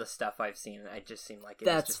a lot of the stuff I've seen, it just seemed like it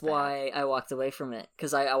was just why I walked away from it.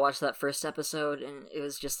 Because I watched that first episode, and it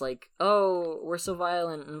was just like, oh, we're so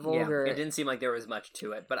violent and vulgar. Yeah, it didn't seem like there was much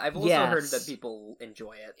to it, but I've also heard that people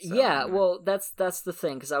enjoy it. So. Yeah, well, that's the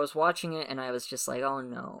thing, because I was watching it, and I was just like, oh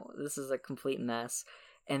no, this is a complete mess.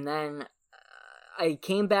 And then I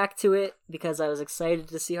came back to it, because I was excited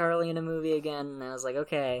to see Harley in a movie again, and I was like,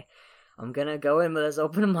 okay, I'm gonna go in with as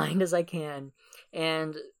open a mind as I can.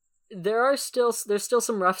 And there's still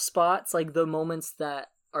some rough spots, like the moments that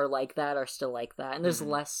are like that are still like that, and there's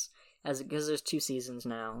less because there's 2 seasons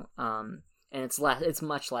now, and it's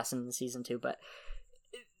much less in season 2. But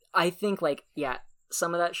I think like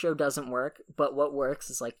some of that show doesn't work, but what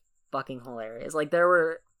works is like fucking hilarious. Like there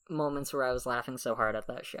were moments where I was laughing so hard at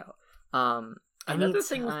that show. Another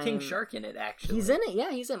thing with King Shark in it, actually. He's in it, yeah,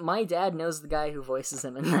 he's in. My dad knows the guy who voices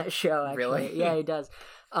him in that show, actually. Really? Yeah, he does.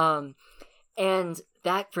 And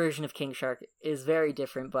that version of King Shark is very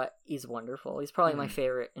different, but he's wonderful. He's probably my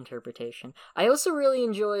favorite interpretation. I also really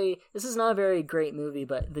enjoy, this is not a very great movie,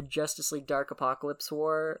 but the Justice League Dark Apocalypse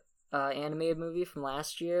War animated movie from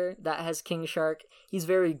last year, that has King Shark. He's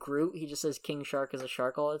very Groot. He just says King Shark as a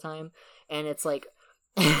shark all the time. And it's like,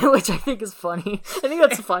 which I think is funny. I think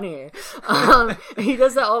that's funnier. He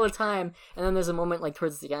does that all the time, and then there's a moment like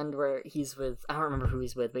towards the end where he's with, I don't remember who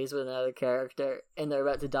he's with, but he's with another character, and they're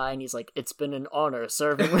about to die, and he's like, "It's been an honor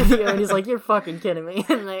serving with you," and he's like, "You're fucking kidding me,"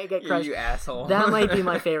 and they get crushed. You asshole. That might be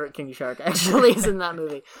my favorite King Shark, actually, is in that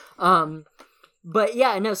movie. But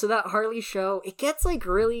yeah, no, so that Harley show, it gets like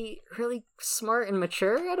really, really smart and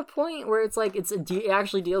mature at a point where it's like, it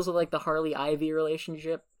actually deals with like the Harley Ivy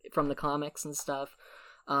relationship from the comics and stuff.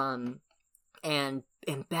 And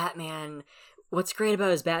Batman, what's great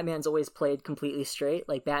about it is Batman's always played completely straight.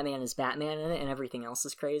 Like, Batman is Batman in it, and everything else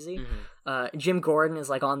is crazy. Jim Gordon is,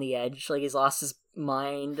 like, on the edge. Like, he's lost his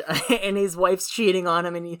mind, and his wife's cheating on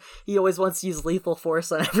him, and he always wants to use lethal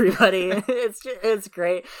force on everybody. It's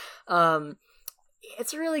great.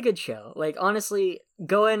 It's a really good show. Like, honestly,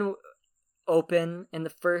 go in open, and the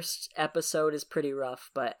first episode is pretty rough,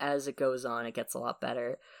 but as it goes on, it gets a lot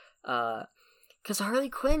better. Because Harley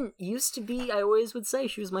Quinn used to be, I always would say,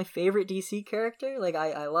 she was my favorite DC character. Like,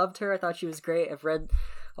 I loved her. I thought she was great. I've read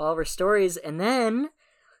all of her stories. And then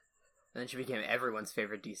she became everyone's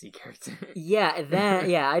favorite DC character.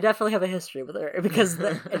 I definitely have a history with her. Because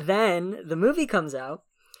then the movie comes out,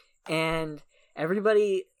 and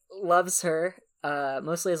everybody loves her,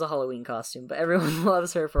 mostly as a Halloween costume. But everyone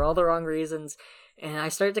loves her for all the wrong reasons. And I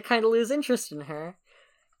started to kind of lose interest in her.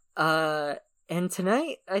 And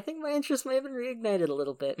tonight, I think my interest may have been reignited a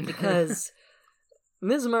little bit, because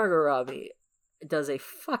Ms. Margot Robbie does a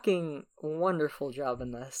fucking wonderful job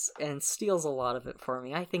in this, and steals a lot of it for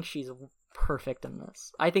me. I think she's perfect in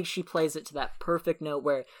this. I think she plays it to that perfect note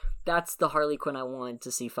where that's the Harley Quinn I wanted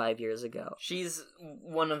to see 5 years ago. She's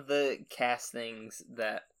one of the castings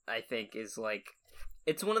that I think is like,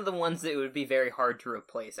 it's one of the ones that would be very hard to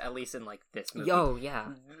replace, at least in, like, this movie. Oh, yeah.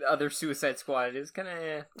 Other Suicide Squad is kind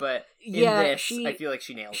of, but in this, I feel like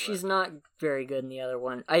she nails it. She's not very good in the other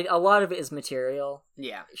one. A lot of it is material.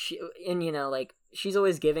 Yeah. She's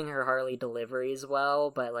always giving her Harley deliveries well,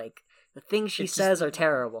 but, like, the things she says are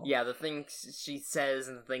terrible. Yeah, the things she says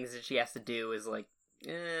and the things that she has to do is like,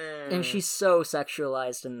 and she's so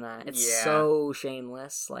sexualized in that. It's so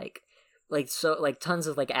shameless. Like tons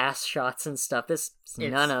of like ass shots and stuff.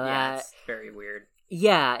 None of that. It's very weird.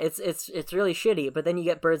 Yeah, it's really shitty. But then you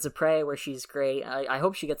get Birds of Prey, where she's great. I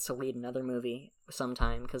hope she gets to lead another movie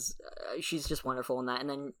sometime, because she's just wonderful in that. And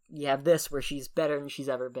then you have this, where she's better than she's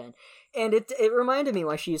ever been. And it reminded me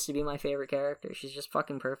why she used to be my favorite character. She's just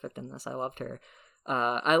fucking perfect in this. I loved her.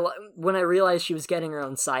 When I realized she was getting her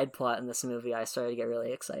own side plot in this movie, I started to get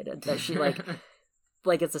really excited that she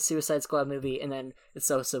like it's a Suicide Squad movie, and then it's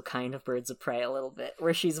also kind of Birds of Prey a little bit,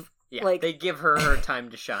 where she's like, they give her time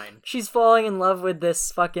to shine. She's falling in love with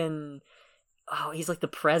this fucking he's like the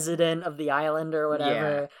president of the island or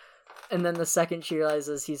whatever. And then the second she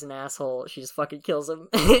realizes he's an asshole, she just fucking kills him.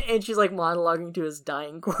 And she's like monologuing to his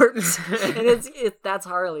dying corpse. And that's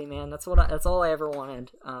Harley, man. That's all I ever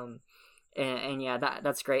wanted. And yeah,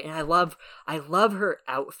 that's great. And I love her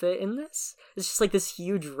outfit in this. It's just like this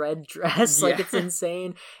huge red dress. Like, it's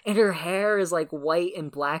insane. And her hair is like white and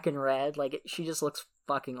black and red. Like, she just looks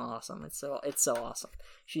fucking awesome. It's so awesome.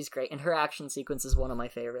 She's great. And her action sequence is one of my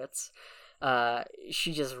favorites.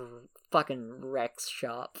 She just fucking wrecks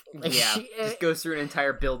shop. Like, just goes through an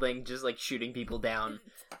entire building, just like shooting people down.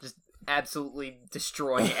 Just absolutely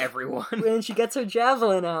destroying everyone. And she gets her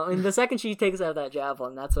javelin out, and the second she takes out that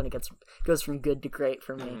javelin, that's when it goes from good to great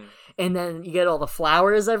for me. And then you get all the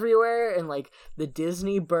flowers everywhere, and like the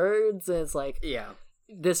Disney birds, and it's like,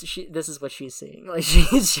 this is what she's seeing. Like,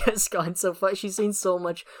 she's just gone so far. She's seen so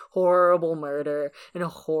much horrible murder and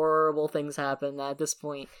horrible things happen that at this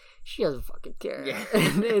point she doesn't fucking care.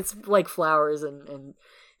 And it's like flowers and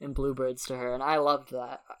bluebirds to her, and I loved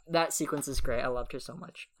that. That sequence is great. I loved her so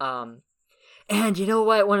much. And you know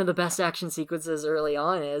what? One of the best action sequences early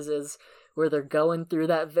on is where they're going through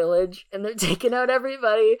that village and they're taking out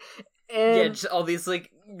everybody. And just all these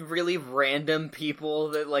like really random people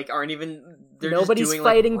that like aren't even. Nobody's just doing,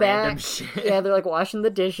 fighting like, back. Shit. Yeah, they're like washing the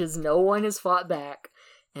dishes. No one has fought back,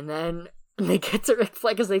 and then they get to Rick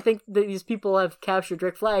Flag because they think that these people have captured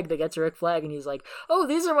Rick Flag. They get to Rick Flag, and he's like, "Oh,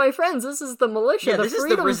 these are my friends. This is the militia. This is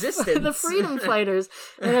the resistance, the freedom fighters."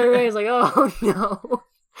 And everybody's like, "Oh no."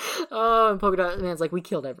 Oh, and Polka Dot Man's like, we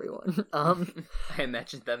killed everyone. I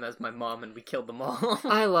imagined them as my mom, and we killed them all.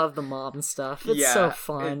 I love the mom stuff. It's so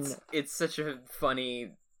fun. It's such a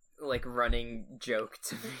funny, like, running joke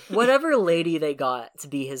to me. Whatever lady they got to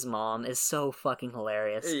be his mom is so fucking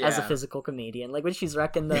hilarious as a physical comedian. Like, when she's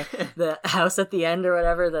wrecking the house at the end or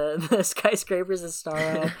whatever, the skyscrapers is star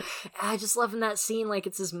of. I just love in that scene, like,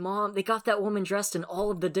 it's his mom. They got that woman dressed in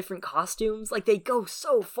all of the different costumes. Like, they go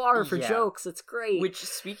so far for jokes. It's great. Which,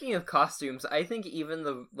 speaking of costumes, I think even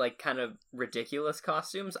the, like, kind of ridiculous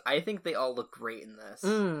costumes, I think they all look great in this.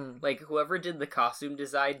 Like, whoever did the costume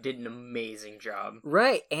design did an amazing job.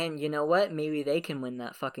 Right, and you know what? Maybe they can win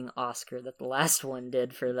that fucking Oscar that the last one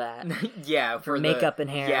did for that. for makeup and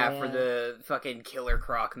hair. Yeah, for the fucking Killer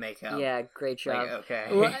Croc makeup. Yeah, great job. Like,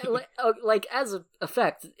 okay. like, as an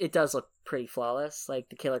effect, it does look pretty flawless. Like,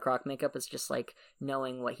 the Killer Croc makeup is just like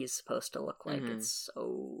knowing what he's supposed to look like. It's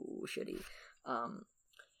so shitty.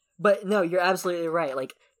 But no, you're absolutely right.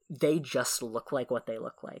 Like, they just look like what they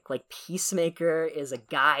look like. Like, Peacemaker is a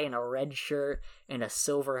guy in a red shirt and a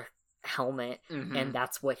silver helmet, and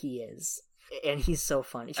that's what he is, and he's so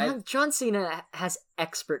funny. John Cena has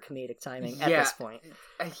expert comedic timing at this point.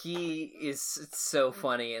 He is so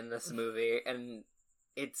funny in this movie, and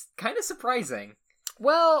it's kind of surprising.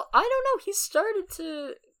 Well, I don't know, he started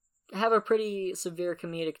to have a pretty severe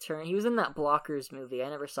comedic turn. He was in that Blockers movie. I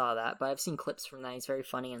never saw that, but I've seen clips from that. He's very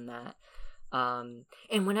funny in that.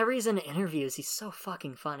 And whenever he's in interviews, he's so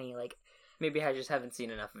fucking funny. Like, maybe I just haven't seen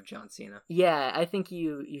enough of John Cena. Yeah, I think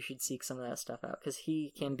you should seek some of that stuff out, because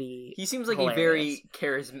he can be He seems like hilarious. a very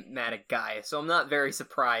charismatic guy, so I'm not very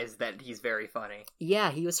surprised that he's very funny. Yeah,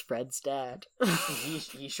 he was Fred's dad.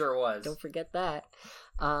 he sure was. Don't forget that.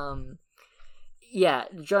 Yeah,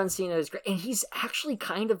 John Cena is great, and he's actually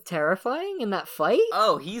kind of terrifying in that fight.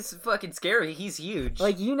 Oh, he's fucking scary. He's huge.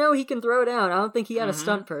 Like, he can throw down. I don't think he had a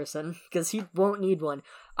stunt person, because he won't need one.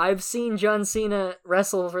 I've seen John Cena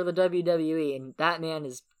wrestle for the WWE, and that man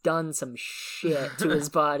has done some shit to his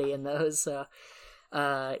body in those, so,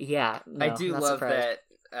 yeah. No, I do love surprised.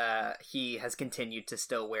 that he has continued to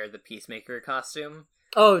still wear the Peacemaker costume.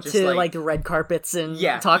 Oh, just to like the red carpets and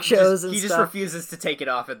talk shows and stuff. He just refuses to take it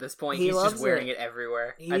off at this point. He's just wearing it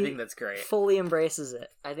everywhere. I think that's great. Fully embraces it.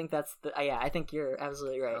 I think that's I think you're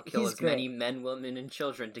absolutely right. I'll kill as many men, women, and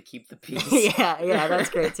children to keep the peace. yeah, that's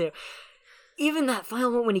great too. even that final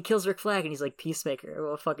moment when he kills Rick Flag and he's like Peacemaker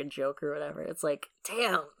or a fucking joke or whatever. It's like,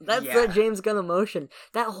 damn, that's that James Gunn emotion.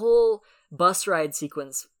 That whole bus ride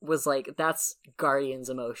sequence was like, that's Guardians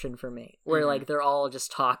emotion for me, where like they're all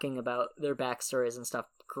just talking about their backstories and stuff.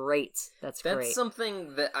 Great. That's great. That's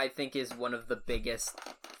something that I think is one of the biggest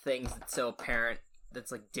things that's so apparent, that's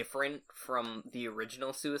like different from the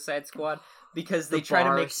original Suicide Squad, because they try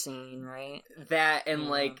to make scene, right? That, and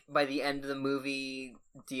like by the end of the movie,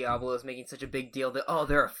 Diablo is making such a big deal that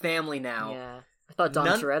they're a family now. Yeah. I thought Don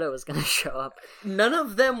Toretto was gonna show up. None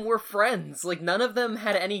of them were friends. Like, none of them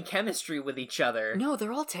had any chemistry with each other. No,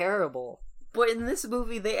 they're all terrible. But in this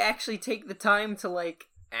movie, they actually take the time to like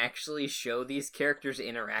actually show these characters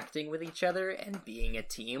interacting with each other and being a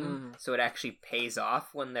team, so it actually pays off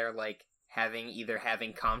when they're like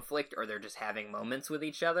having conflict or they're just having moments with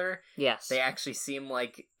each other. Yes. They actually seem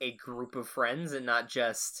like a group of friends and not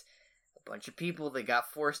just a bunch of people that got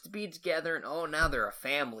forced to be together and now they're a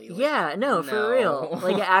family. Like, yeah, no, for real.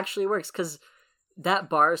 Like, it actually works, because that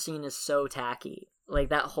bar scene is so tacky. Like,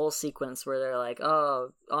 that whole sequence where they're like,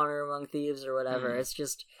 honor among thieves or whatever. It's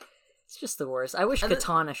just the worst. I wish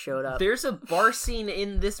Katana showed up. There's a bar scene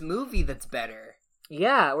in this movie that's better.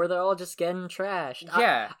 Yeah, where they're all just getting trashed.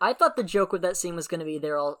 Yeah. I thought the joke with that scene was going to be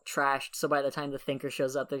they're all trashed, so by the time the Thinker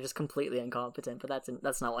shows up, they're just completely incompetent, but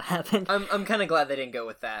that's not what happened. I'm kind of glad they didn't go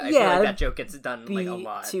with that. I feel like that joke gets done like a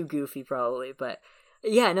lot. Too goofy, probably, but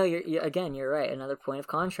yeah, no, you're right. Another point of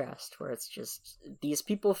contrast, where it's just, these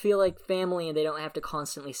people feel like family, and they don't have to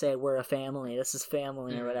constantly say, we're a family, this is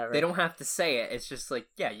family, or whatever. They don't have to say it. It's just like,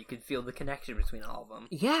 yeah, you can feel the connection between all of them.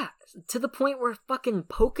 Yeah, to the point where fucking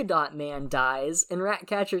Polka Dot Man dies, and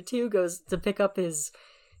Ratcatcher 2 goes to pick up his,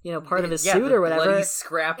 part of his suit or whatever. Bloody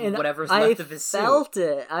scrap of whatever's left of his suit. I felt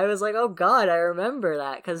it. I was like, oh god, I remember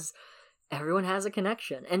that, because everyone has a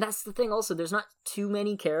connection. And that's the thing also, there's not too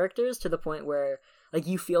many characters to the point where like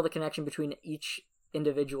you feel the connection between each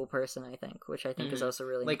individual person, I think, which I think is also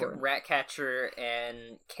really important. Like Ratcatcher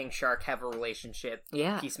and King Shark have a relationship.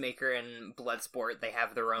 Yeah. Peacemaker and Bloodsport, they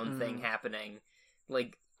have their own thing happening.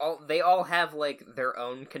 Like they all have like their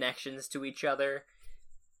own connections to each other,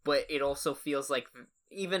 but it also feels like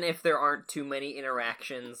even if there aren't too many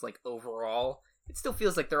interactions, like overall, it still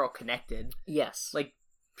feels like they're all connected. Yes. Like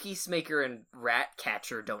Peacemaker and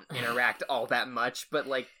Ratcatcher don't interact all that much, but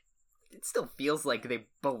like it still feels like they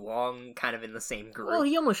belong kind of in the same group. Well,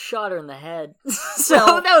 he almost shot her in the head. So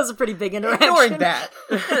that was a pretty big interaction. Ignoring that.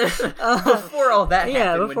 Before all that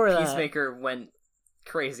happened, when Peacemaker went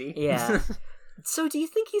crazy. Yeah. So do you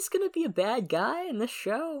think he's going to be a bad guy in this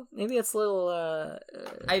show? Maybe it's a little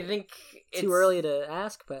I think too early to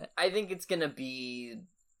ask, but I think it's going to be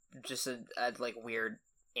just a like weird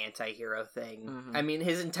anti-hero thing. I mean,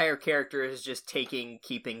 his entire character is just keeping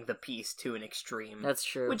the peace to an extreme. That's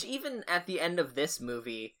true. Which even at the end of this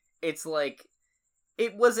movie, it's like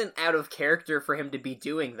it wasn't out of character for him to be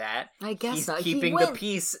doing that. I guess he's not. keeping the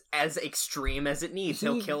peace as extreme as it needs.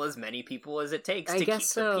 He'll kill as many people as it takes to keep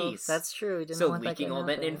the peace. That's true. He didn't so want leaking all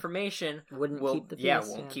that information won't keep the peace.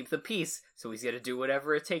 Won't keep the peace. So he's got to do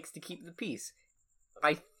whatever it takes to keep the peace.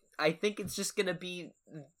 I think it's just gonna be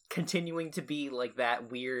continuing to be like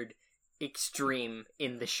that weird extreme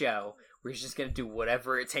in the show where he's just gonna do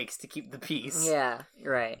whatever it takes to keep the peace. Yeah,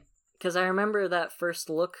 right. Because I remember that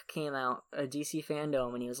first look came out at DC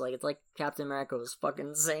Fandom, and he was like, it's like Captain America was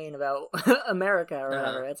fucking saying about America or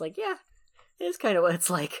whatever. It's like, yeah, it is kind of what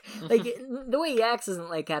it's like. Like, the way he acts isn't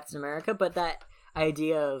like Captain America, but that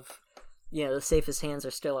idea of, the safest hands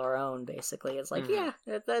are still our own, basically. It's like, yeah,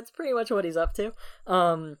 that's pretty much what he's up to.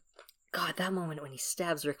 God, that moment when he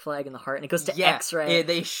stabs Rick Flag in the heart and it goes to X-ray. Yeah,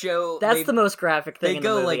 they show... That's the most graphic thing in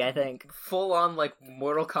the movie, I think. Full on, like,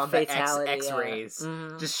 Mortal Kombat X-rays.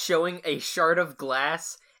 Just showing a shard of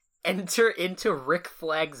glass enter into Rick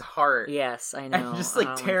Flag's heart. Yes, I know. And just,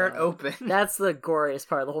 like, tear it open. That's the goriest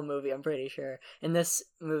part of the whole movie, I'm pretty sure. And this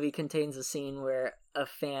movie contains a scene where a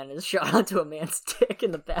fan is shot onto a man's dick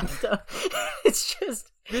in the bathtub. It's just...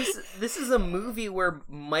 This is a movie where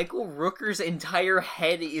Michael Rooker's entire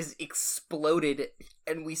head is exploded,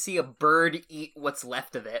 and we see a bird eat what's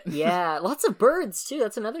left of it. Yeah, lots of birds too.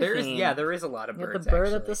 That's another thing. Yeah, there is a lot of birds. The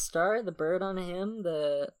bird at the start, the bird on him,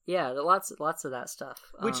 lots of that stuff.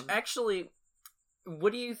 Which actually,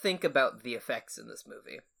 what do you think about the effects in this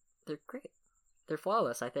movie? They're great. They're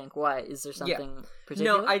flawless, I think. Why? Is there something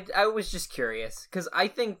particular? No, I was just curious because I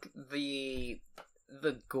think the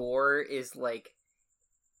gore is like.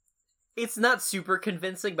 It's not super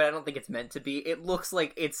convincing, but I don't think it's meant to be. It looks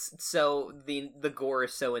like it's so... The gore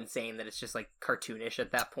is so insane that it's just, like, cartoonish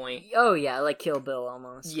at that point. Oh, yeah, like Kill Bill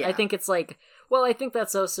almost. Yeah. I think it's like... Well, I think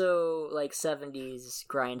that's also, like, 70s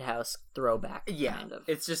Grindhouse throwback, kind of.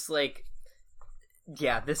 It's just, like...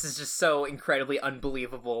 Yeah, this is just so incredibly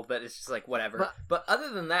unbelievable that it's just like, whatever. But other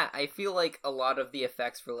than that, I feel like a lot of the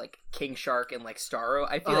effects for, like, King Shark and, like, Starro,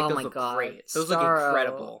 I feel like those look great. Those look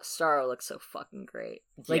incredible. Starro looks so fucking great.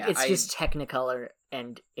 Like, it's just Technicolor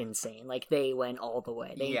and insane. Like, they went all the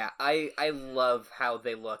way. Yeah, I love how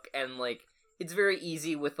they look. And, like, it's very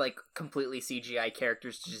easy with, like, completely CGI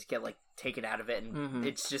characters to just get, like, taken out of it. And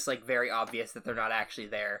it's just, like, very obvious that they're not actually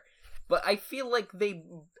there. But I feel like they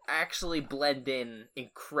actually blend in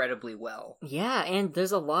incredibly well. Yeah, and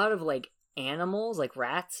there's a lot of, like, animals, like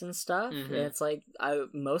rats and stuff. And it's like,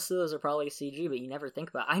 most of those are probably CG, but you never think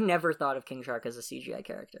about it. I never thought of King Shark as a CGI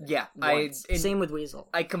character. Yeah. Same with Weasel.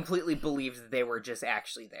 I completely believed that they were just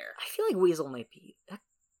actually there. I feel like Weasel might be... That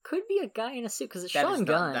could be a guy in a suit, because it's Sean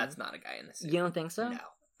Gunn. That's not a guy in a suit. You don't think so? No.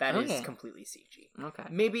 That is completely CG. Okay.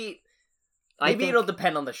 Maybe it'll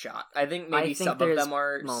depend on the shot. I think some of them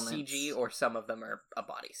are CG or some of them are a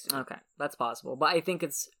bodysuit. Okay, that's possible. But I think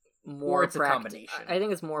it's more... Or it's a combination. I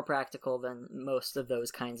think it's more practical than most of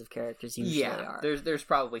those kinds of characters usually are. There's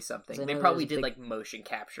probably something. They probably did like motion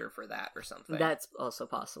capture for that or something. That's also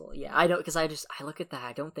possible. Yeah, I don't, because I look at that.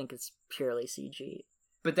 I don't think it's purely CG.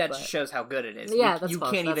 But that just shows how good it is. Yeah, you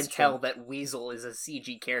can't even tell that Weasel is a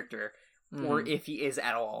CG character, or if he is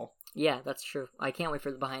at all. Yeah, that's true. I can't wait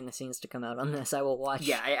for the behind the scenes to come out on this. I will watch.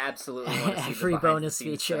 Yeah, I absolutely want to see every the bonus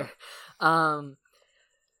feature.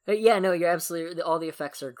 Yeah, no, you're absolutely... All the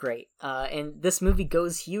effects are great. And this movie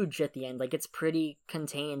goes huge at the end. Like, it's pretty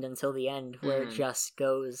contained until the end, where it just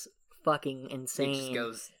goes fucking insane. It just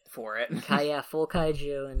goes for it. Yeah, full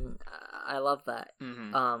kaiju, and I love that.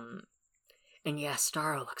 And yeah,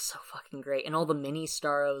 Starro looks so fucking great. And all the mini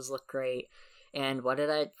Starros look great. And what did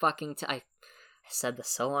I fucking... I said this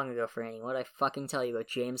so long ago, Franny. What did I fucking tell you about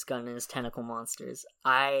James Gunn and his tentacle monsters?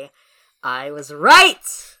 I was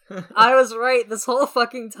right! I was right this whole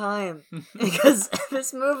fucking time. Because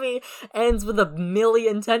this movie ends with 1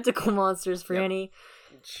 million tentacle monsters, Franny.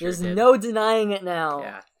 There's no denying it now.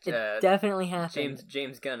 Yeah. It definitely happened.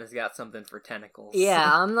 James Gunn has got something for tentacles. Yeah,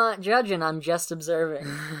 I'm not judging, I'm just observing.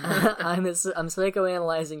 I'm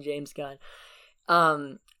psychoanalyzing James Gunn.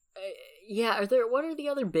 Yeah, what are the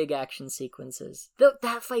other big action sequences?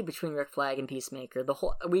 That fight between Rick Flag and Peacemaker,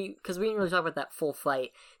 because we didn't really talk about that full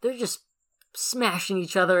fight. They're just smashing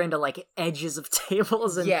each other into, like, edges of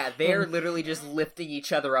tables. And, yeah, they're literally just lifting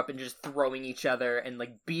each other up and just throwing each other and,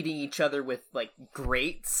 like, beating each other with, like,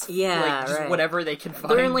 grates. Yeah, like, just whatever they can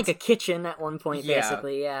find. They're in, like, a kitchen at one point,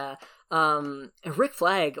 basically, yeah. And Rick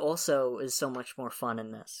Flag also is so much more fun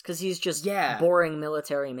in this, because he's just boring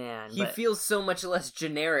military man. He feels so much less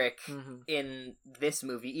generic in this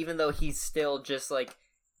movie, even though he's still just, like,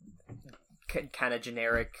 kind of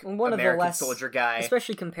generic American soldier guy.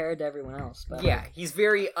 Especially compared to everyone else. But yeah, he's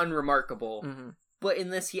very unremarkable. But in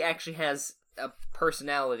this, he actually has a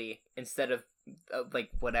personality instead of like,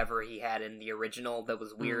 whatever he had in the original that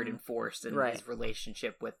was weird and forced, and his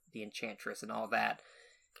relationship with the Enchantress and all that.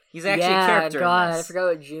 He's actually a character in this. I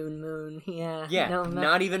forgot about June Moon. Yeah, no,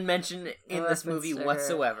 not even mentioned in this movie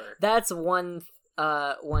whatsoever. That's one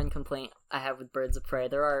complaint I have with Birds of Prey.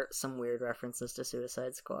 There are some weird references to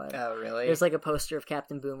Suicide Squad. Oh, really? There's, like, a poster of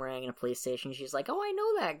Captain Boomerang in a police station. She's like, oh, I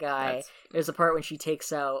know that guy. There's a part when she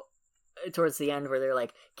takes out, towards the end, where they're,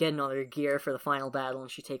 like, getting all their gear for the final battle, and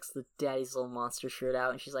she takes the Daddy's Little Monster shirt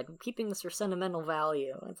out, and she's like, I'm keeping this for sentimental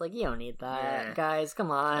value. And it's like, you don't need that, guys.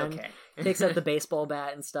 Come on. Okay. Takes out the baseball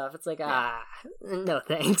bat and stuff. It's like, no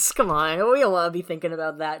thanks. Come on. We don't want to be thinking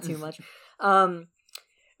about that too much.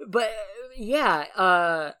 But,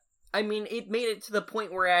 yeah, I mean, it made it to the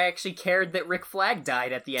point where I actually cared that Rick Flag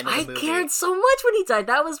died at the end of the movie. I cared so much when he died.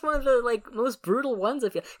 That was one of the, like, most brutal ones, I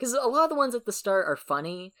feel. Because a lot of the ones at the start are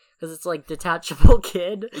funny, because it's, like, detachable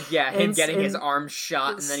kid. Yeah, him getting his arm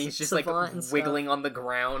shot, and then he's just, like, wiggling on the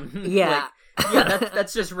ground. Yeah.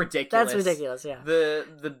 That's just ridiculous. That's ridiculous, yeah.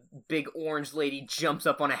 The big orange lady jumps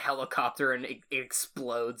up on a helicopter and it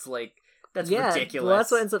explodes, like... That's ridiculous. Well, that's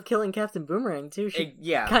what ends up killing Captain Boomerang, too. She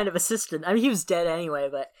kind of assisted. I mean, he was dead anyway,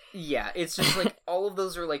 but... Yeah, it's just, like, all of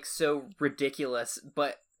those are, like, so ridiculous,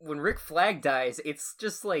 but when Rick Flag dies, it's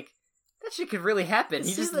just, like, that shit could really happen.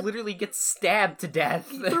 He just literally gets stabbed to death.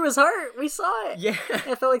 Through his heart! We saw it! Yeah.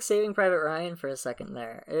 I felt like Saving Private Ryan for a second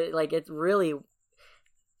there. That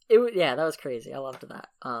was crazy. I loved that.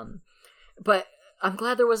 But I'm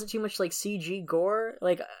glad there wasn't too much, like, CG gore.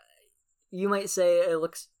 Like, you might say it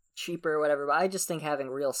looks cheaper or whatever, but I just think having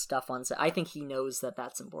real stuff on set, I think he knows that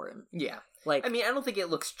that's important. Yeah. Like, I mean, I don't think it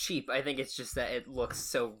looks cheap. I think it's just that it looks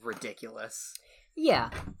so ridiculous. Yeah,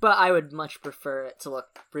 but I would much prefer it to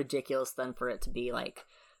look ridiculous than for it to be like,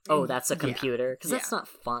 oh, that's a computer, because that's not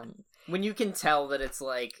fun. When you can tell that it's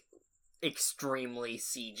like extremely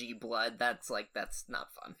CG blood, that's not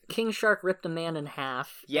fun. King Shark ripped a man in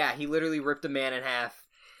half. Yeah, he literally ripped a man in half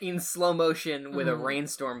in slow motion with a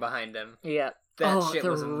rainstorm behind him. Yeah. That shit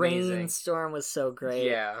was amazing. The rainstorm was so great.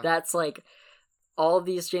 Yeah. That's like, all of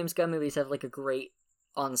these James Gunn movies have like a great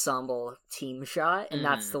ensemble team shot, and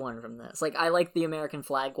that's the one from this. Like, I like the American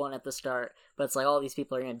flag one at the start, but it's like all these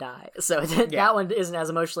people are gonna die, so that one isn't as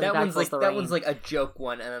emotionally impactful as the rain. One's like a joke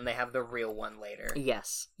one, and then they have the real one later.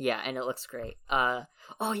 Yes, yeah, and it looks great.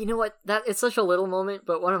 Oh, you know what? That it's such a little moment,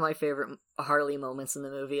 but one of my favorite Harley moments in the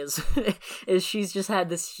movie is is she's just had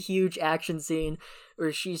this huge action scene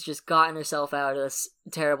where she's just gotten herself out of this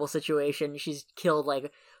terrible situation. She's killed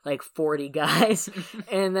like 40 guys,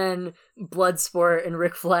 and then Bloodsport and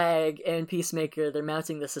Rick Flag and Peacemaker, they're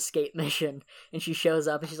mounting this escape mission, and she shows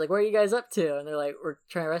up and she's like, what are you guys up to? And they're like, we're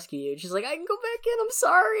trying to rescue you. And she's like, I can go back in, I'm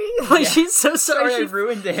sorry. Like, she's so sorry I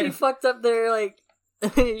ruined it. She fucked up their, like,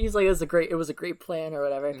 he's like, it was a great plan or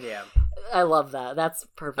whatever. Yeah. I love that. That's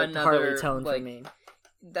perfect Harley tone for me.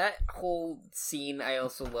 That whole scene I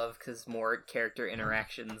also love because more character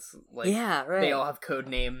interactions. Like, yeah, right. They all have code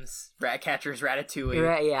names. Ratcatcher's Ratatouille.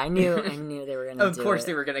 Right, yeah, I knew they were gonna. Of course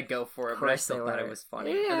they were gonna go for it, but I still thought it was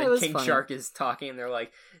funny. Yeah, and then King Shark is talking, and they're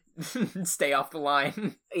like, "Stay off the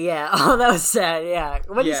line." Yeah. Oh, that was sad. Yeah.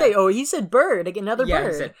 What did he say? Oh, he said bird. Like another bird. Yeah,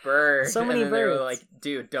 he said bird. So many birds. They were like,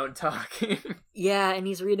 "Dude, don't talk." Yeah, and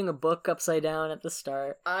he's reading a book upside down at the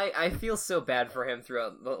start. I feel so bad for him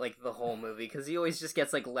throughout the whole movie because he always just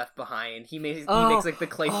gets like left behind. He makes like the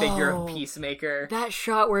clay figure of Peacemaker. That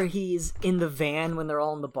shot where he's in the van when they're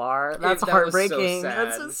all in the bar. That's heartbreaking. Was so sad.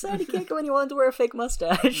 That's so sad. He can't go and he wanted to wear a fake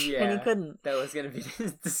mustache, and he couldn't. That was gonna be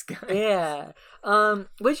his disguise. Yeah. What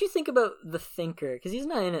did you think about the Thinker? Because he's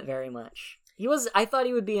not in it very much. I thought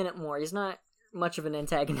he would be in it more. He's not much of an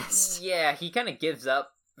antagonist. Yeah, he kind of gives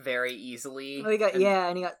up very easily. Oh,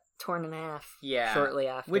 and he got torn in half. Yeah, shortly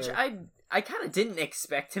after. Which I kind of didn't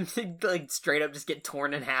expect him to like straight up just get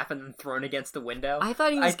torn in half and then thrown against the window. I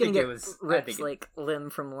thought he was going to get ripped like limb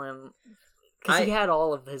from limb. Because he had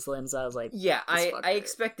all of his limbs. I was like, yeah, I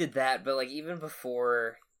expected that, but like even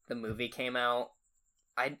before the movie came out,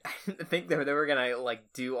 I didn't think they were gonna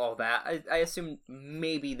like do all that. I assumed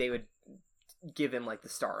maybe they would give him like the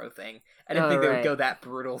Starro thing. I didn't think they would go that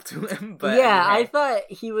brutal to him. But yeah, anyway. I thought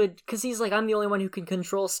he would, because he's like, I'm the only one who can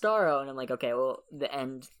control Starro, and I'm like, okay, well, the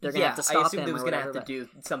end, they're gonna have to stop him. I assumed they was gonna have to do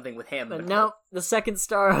something with him. But no, the second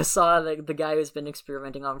Starro saw the guy who's been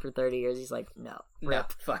experimenting on for 30 years. He's like, no,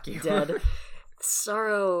 fuck you, dead.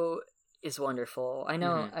 Starro is wonderful. I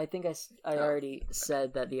know. I think I already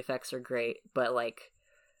said that the effects are great, but like,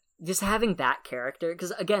 just having that character,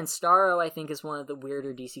 because again, Starro I think is one of the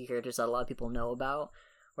weirder DC characters that a lot of people know about,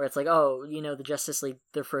 where it's like, oh, you know, the Justice League,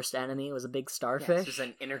 their first enemy was a big starfish. Yeah, it's just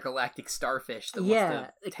an intergalactic starfish that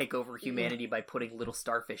wants to take over humanity by putting little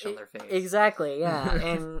starfish on their face. Exactly, yeah,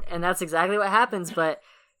 and that's exactly what happens. But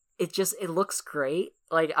it looks great.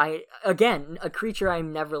 Like a creature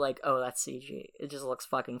I'm never like, oh, that's CG. It just looks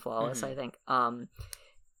fucking flawless. I think.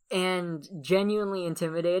 And genuinely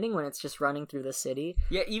intimidating when it's just running through the city.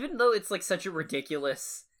 Yeah, even though it's like such a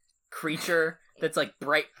ridiculous creature that's like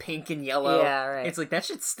bright pink and yellow. Yeah, right. It's like, that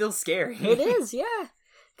shit's still scary. It is, yeah.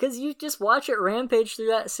 Because you just watch it rampage through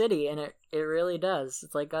that city, and it really does.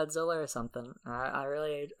 It's like Godzilla or something. I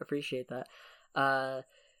really appreciate that.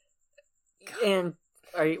 And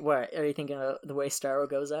are you thinking of the way Starro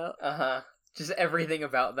goes out? Just everything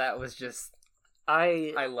about that was just...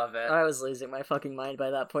 I love it. I was losing my fucking mind by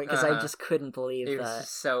that point because I just couldn't believe that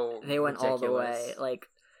so they went ridiculous. All the way.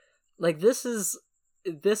 Like this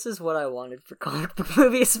is what I wanted for comic book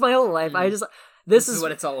movies my whole life. This is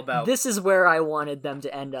what it's all about. This is where I wanted them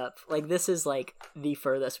to end up. Like, this is like the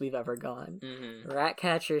furthest we've ever gone.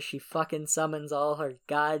 Ratcatcher, she fucking summons all her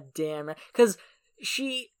goddamn, because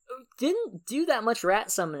she didn't do that much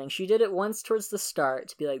rat summoning. She did it once towards the start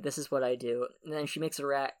to be like, this is what I do, and then she makes a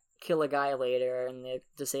rat kill a guy later, and they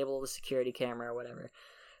disable the security camera or whatever.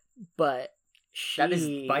 But that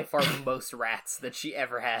is by far the most rats that she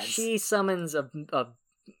ever has. She summons a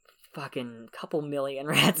fucking couple million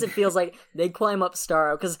rats. It feels like they climb up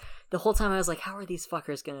Starro, because the whole time I was like, how are these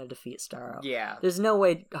fuckers gonna defeat Starro? Yeah. There's no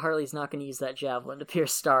way Harley's not gonna use that javelin to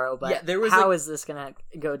pierce Starro, but how is this gonna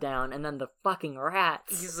go down? And then the fucking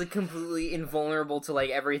rats. He's like completely invulnerable to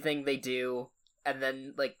like everything they do, and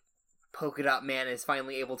then like Polka Dot Man is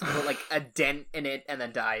finally able to put like a dent in it and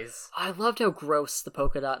then dies. I loved how gross the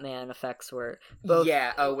Polka Dot Man effects were. Both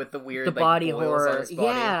with the weird the like, body boils horror. on his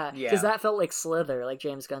body. Because that felt like Slither, like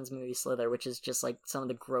James Gunn's movie Slither, which is just like some of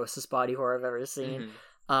the grossest body horror I've ever seen.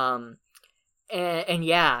 Mm-hmm. And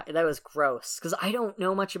yeah, that was gross because I don't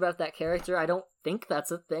know much about that character. I don't think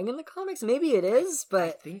that's a thing in the comics. Maybe it is,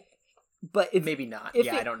 but maybe not.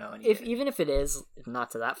 I don't know. Even if it is,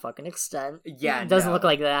 not to that fucking extent. Yeah, it doesn't look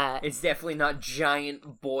like that. It's definitely not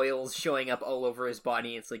giant boils showing up all over his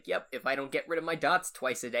body. It's like, yep, if I don't get rid of my dots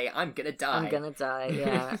twice a day, I'm gonna die.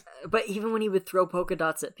 Yeah. But even when he would throw polka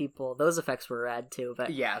dots at people, those effects were rad too.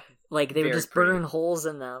 But yeah, like they would just burn holes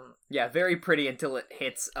in them. Yeah, very pretty until it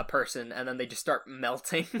hits a person, and then they just start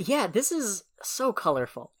melting. Yeah, this is so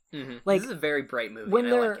colorful. Mm-hmm. Like, this is a very bright movie. When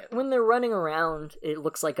I like it. When they're running around, it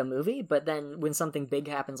looks like a movie. But then when something big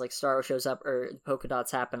happens, like Starro shows up, or polka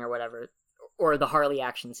dots happen, or whatever, or the Harley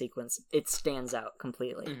action sequence, it stands out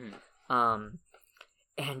completely. Mm-hmm.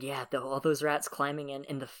 And yeah, all those rats climbing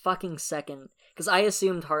in the fucking second, because I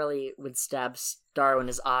assumed Harley would stab Starro in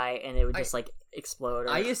his eye, and it would just like explode. Or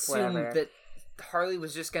I assumed whatever. that Harley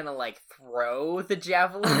was just gonna like throw the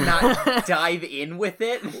javelin, not dive in with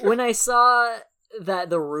it. When I saw that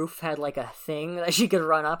the roof had like a thing that she could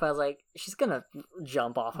run up, I was like, she's gonna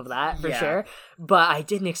jump off of that for sure. But I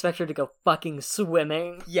didn't expect her to go fucking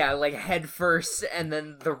swimming. Yeah, like head first, and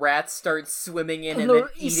then the rats start swimming in and then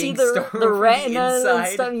eating the retina inside.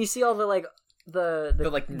 And stuff. You see all the like the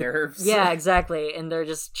like nerves. Yeah, exactly. And they're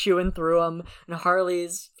just chewing through them. And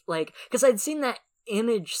Harley's like, because I'd seen that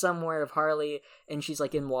image somewhere of Harley and she's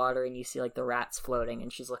like in water and you see like the rats floating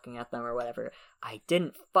and she's looking at them or whatever. I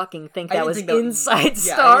didn't fucking think that was inside Starro. I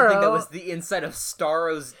didn't think that was the inside of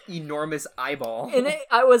Starro's enormous eyeball. And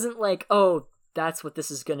I wasn't like, oh, that's what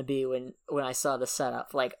this is going to be when I saw the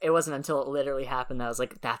setup. Like, it wasn't until it literally happened that I was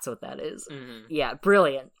like, that's what that is. Mm-hmm. Yeah,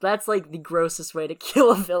 brilliant. That's like the grossest way to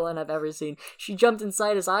kill a villain I've ever seen. She jumped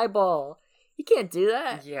inside his eyeball. You can't do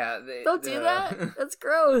that. Yeah. Don't do that. That's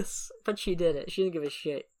gross. But she did it. She didn't give a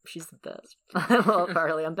shit. She's the best. I love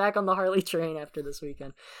Harley. I'm back on the Harley train after this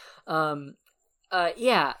weekend.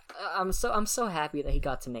 Yeah. I'm so happy that he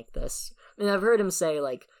got to make this. I mean, I've heard him say,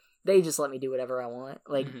 like, they just let me do whatever I want.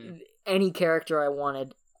 Like, any character I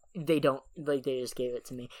wanted, they just gave it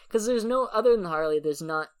to me. Because there's no, other than Harley, there's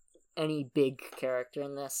not any big character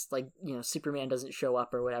in this. Like, you know, Superman doesn't show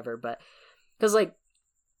up or whatever, but, because, like,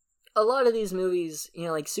 a lot of these movies, you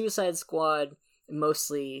know, like Suicide Squad,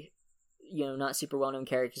 mostly, you know, not super well-known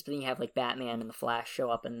characters, but then you have, like, Batman and the Flash show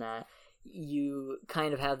up in that. You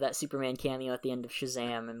kind of have that Superman cameo at the end of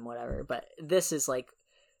Shazam and whatever, but this is, like...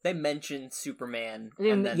 They mentioned Superman,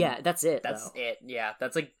 and then, yeah, that's it, That's it, yeah.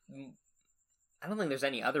 That's, like... I don't think there's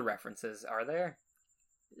any other references, are there?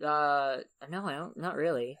 No, I don't. Not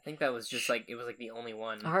really. I think that was just, like, it was, like, the only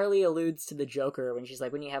one. Harley alludes to the Joker when she's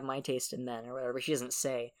like, when you have my taste in men, or whatever, but she doesn't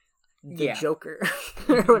say... the Joker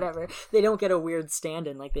or whatever. They don't get a weird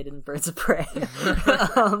stand-in like they did in Birds of Prey.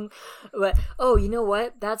 But you know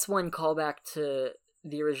what? That's one callback to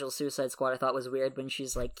the original Suicide Squad I thought was weird, when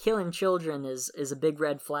she's like, killing children is a big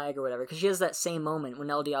red flag or whatever, because she has that same moment when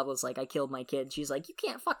El Diablo's like, I killed my kids. She's like, you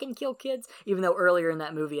can't fucking kill kids, even though earlier in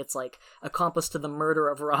that movie it's like accomplice to the murder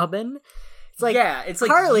of Robin. It's like, yeah, it's like,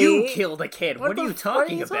 Harley, you killed a kid. What are you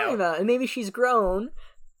talking about? And maybe she's grown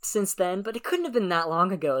since then, but it couldn't have been that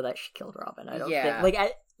long ago that she killed Robin, I don't think.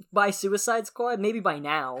 Like, by Suicide Squad, maybe by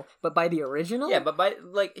now, but by the original? Yeah, but by,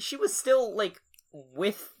 like, she was still, like,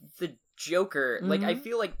 with the Joker. Mm-hmm. Like, I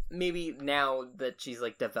feel like maybe now that she's,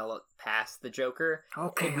 like, developed past the Joker...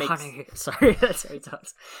 Okay, honey. Sorry,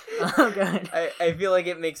 Thomas. Oh, God. I feel like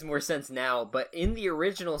it makes more sense now, but in the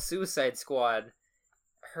original Suicide Squad,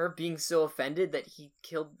 her being so offended that he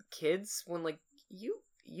killed kids when, like,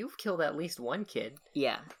 You've killed at least one kid.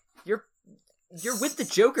 Yeah. You're with the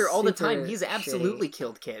Joker all the time. He's absolutely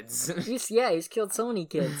killed kids. He's killed so many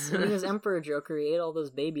kids. He was Emperor Joker. He ate all those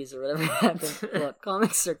babies or whatever happened. Look,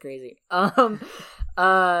 comics are crazy. Yeah,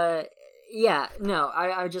 no,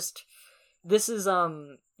 I just... This is,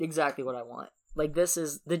 exactly what I want. Like, this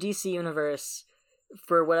is the DC Universe,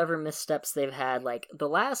 for whatever missteps they've had, like, the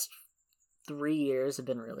last 3 years have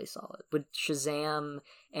been really solid. With Shazam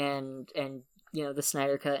and you know, the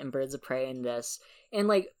Snyder Cut and Birds of Prey and this. And,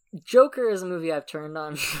 like, Joker is a movie I've turned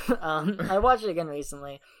on. I watched it again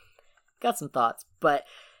recently. Got some thoughts. But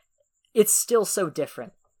it's still so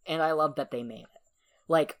different. And I love that they made it.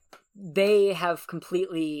 Like, they have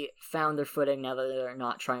completely found their footing now that they're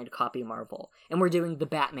not trying to copy Marvel. And we're doing the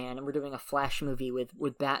Batman, and we're doing a Flash movie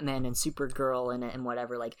with Batman and Supergirl in it and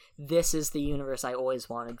whatever. Like, this is the universe I always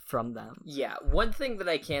wanted from them. Yeah, one thing that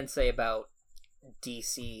I can say about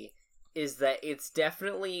DC... is that it's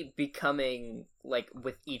definitely becoming, like,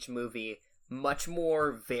 with each movie, much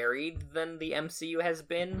more varied than the MCU has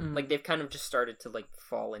been. Mm. Like, they've kind of just started to, like,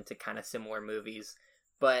 fall into kind of similar movies.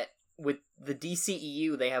 But with the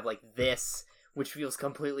DCEU, they have, like, this, which feels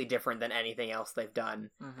completely different than anything else they've done.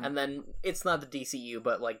 Mm-hmm. And then, it's not the DCEU,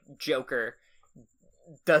 but, like, Joker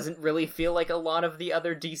doesn't really feel like a lot of the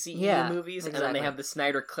other DCEU movies. Exactly. And then they have the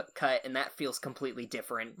Snyder cut, and that feels completely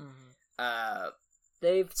different. Mm-hmm.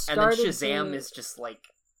 They've started and then Shazam is just, like,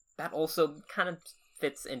 that also kind of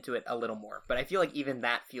fits into it a little more. But I feel like even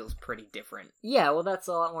that feels pretty different. Yeah, well, that's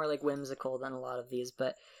a lot more, like, whimsical than a lot of these,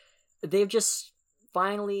 but they've just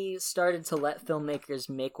finally started to let filmmakers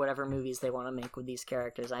make whatever movies they want to make with these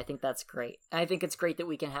characters. I think that's great. I think it's great that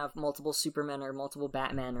we can have multiple Supermen or multiple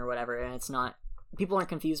Batman or whatever, and it's not... People aren't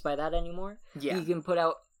confused by that anymore. Yeah. You can put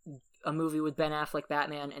out a movie with Ben Affleck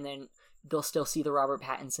Batman, and then they'll still see the Robert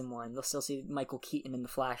Pattinson one. They'll still see Michael Keaton in The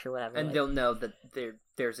Flash or whatever. And like... they'll know that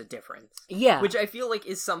there's a difference. Yeah. Which I feel like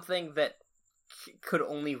is something that could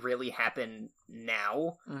only really happen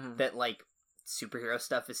now. Mm-hmm. That, like, superhero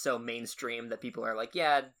stuff is so mainstream that people are like,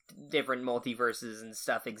 yeah, different multiverses and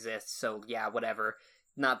stuff exists, so yeah, whatever.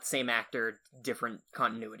 Not the same actor, different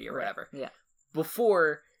continuity or whatever. Yeah.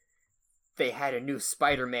 Before, they had a new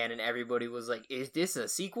Spider-Man and everybody was like, is this a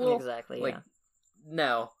sequel? Exactly, like, yeah.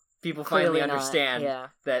 No. People Clearly finally not, understand yeah.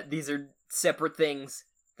 that these are separate things.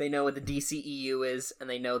 They know what the DCEU is, and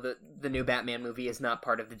they know that the new Batman movie is not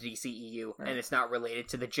part of the DCEU, and it's not related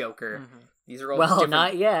to the Joker. Mm-hmm. These are all well, different...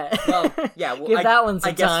 not yet. Well, yeah. Well, Give that one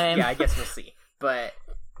some time. Yeah, I guess we'll see. But,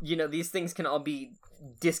 you know, these things can all be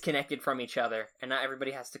disconnected from each other, and not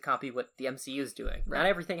everybody has to copy what the MCU is doing. Right. Not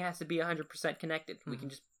everything has to be 100% connected. We can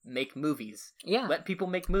just make movies. Yeah. Let people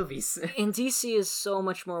make movies. And DC is so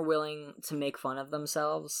much more willing to make fun of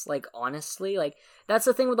themselves. Like, honestly, like, that's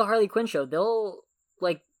the thing with the Harley Quinn show. They'll,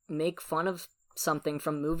 like, make fun of something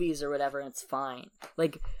from movies or whatever, and it's fine.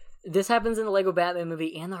 Like, this happens in the Lego Batman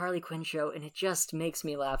movie and the Harley Quinn show, and it just makes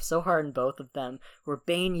me laugh so hard in both of them, where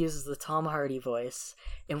Bane uses the Tom Hardy voice.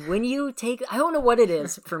 And when you take... I don't know what it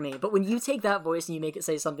is for me, but when you take that voice and you make it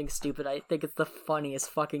say something stupid, I think it's the funniest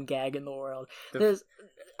fucking gag in the world.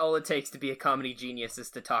 All it takes to be a comedy genius is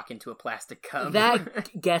to talk into a plastic cup.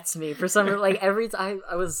 That gets me. For some reason, like, every time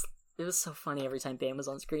I was... It was so funny every time Bane was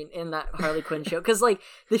on screen in that Harley Quinn show. Because, like,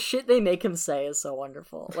 the shit they make him say is so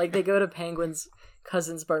wonderful. Like, they go to Penguin's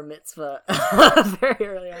cousin's bar mitzvah very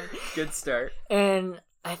early on. Good start. And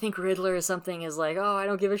I think Riddler or something is like, oh, I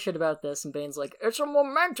don't give a shit about this. And Bane's like, it's a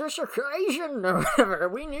momentous occasion or whatever.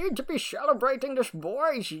 We need to be celebrating this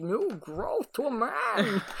boy's new growth to a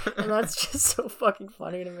man. And that's just so fucking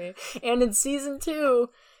funny to me. And in season 2...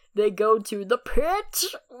 they go to the pit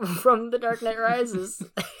from The Dark Knight Rises.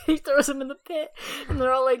 He throws them in the pit, and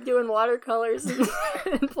they're all, like, doing watercolors and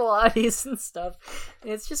Pilates and stuff.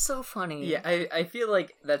 And it's just so funny. Yeah, I feel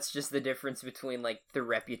like that's just the difference between, like, the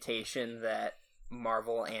reputation that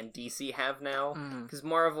Marvel and DC have now. Because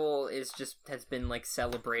Marvel has been, like,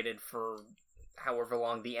 celebrated for however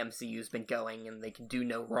long the MCU's been going, and they can do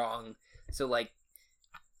no wrong. So, like,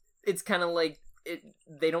 it's kind of like,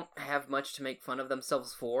 they don't have much to make fun of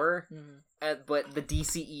themselves for, but the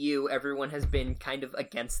DCEU, everyone has been kind of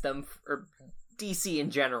against them, or DC in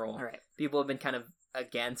general. Right. People have been kind of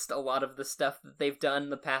against a lot of the stuff that they've done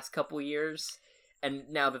the past couple years, and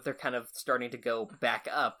now that they're kind of starting to go back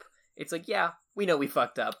up, it's like, yeah, we know we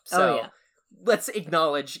fucked up, so let's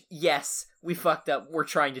acknowledge, yes, we fucked up, we're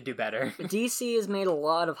trying to do better. DC has made a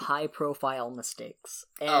lot of high-profile mistakes.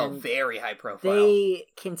 And very high-profile. They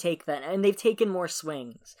can take that, and they've taken more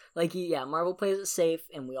swings. Like, yeah, Marvel plays it safe,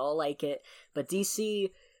 and we all like it, but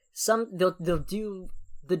DC, they'll do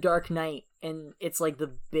The Dark Knight, and it's, like,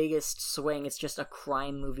 the biggest swing. It's just a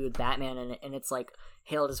crime movie with Batman in it, and it's, like,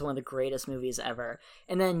 hailed as one of the greatest movies ever.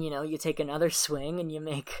 And then, you know, you take another swing, and you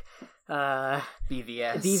make...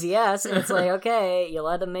 BVS, and it's like, okay, you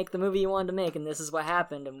let them make the movie you wanted to make, and this is what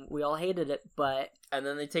happened, and we all hated it, but... And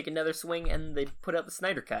then they take another swing, and they put out the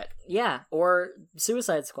Snyder Cut. Yeah, or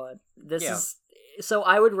Suicide Squad. So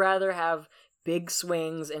I would rather have big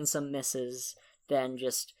swings and some misses than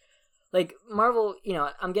just... Like, Marvel, you know,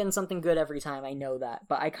 I'm getting something good every time, I know that,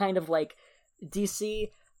 but I kind of like DC,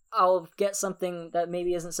 I'll get something that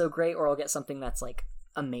maybe isn't so great, or I'll get something that's, like,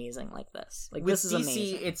 amazing like this. Like, with this is DC,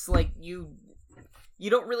 amazing. It's like you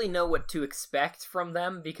don't really know what to expect from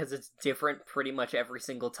them because it's different pretty much every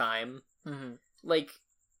single time. Like,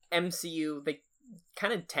 MCU, they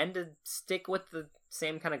kind of tend to stick with the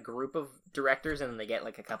same kind of group of directors, and then they get,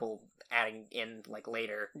 like, a couple adding in, like,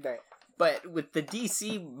 later. Right. But with the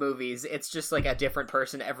DC movies, it's just like a different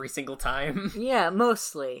person every single time. Yeah,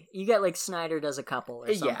 mostly. You get like Snyder does a couple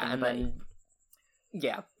or something. Yeah, and then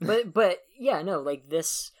but yeah, no, like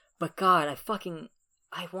this. But God,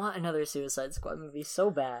 I want another Suicide Squad movie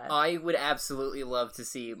so bad. I would absolutely love to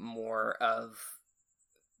see more of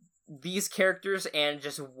these characters and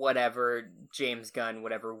just whatever James Gunn,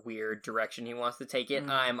 whatever weird direction he wants to take it.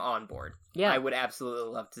 I'm on board. Yeah, I would absolutely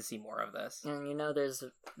love to see more of this. And there's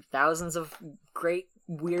thousands of great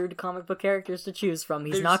weird comic book characters to choose from.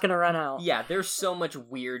 He's not gonna run out. Yeah, there's so much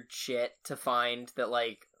weird shit to find that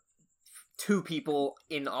like 2 people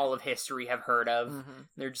in all of history have heard of.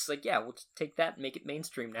 They're just like, yeah, we'll just take that and make it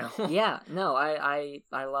mainstream now. Yeah, no, I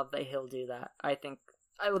love that he'll do that. I think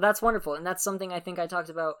that's wonderful, and that's something I think I talked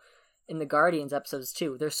about in the Guardians episodes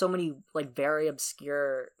too. There's so many like very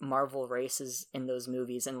obscure Marvel races in those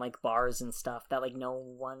movies and like bars and stuff that like no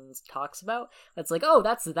one talks about. That's like, oh,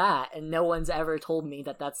 that's that, and no one's ever told me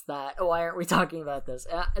that that's that. Oh, why aren't we talking about this?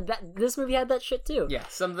 This movie had that shit too. Yeah,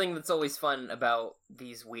 something that's always fun about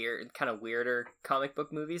these weird, kind of weirder comic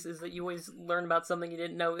book movies is that you always learn about something you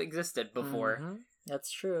didn't know existed before.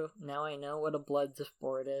 That's true. Now I know what a blood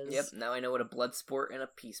sport is. Yep, now I know what a blood sport and a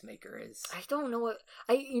peacemaker is. I don't know what...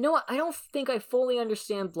 You know what? I don't think I fully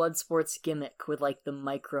understand Bloodsport's gimmick with, like, the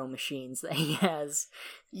micro machines that he has.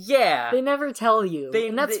 Yeah! They never tell you,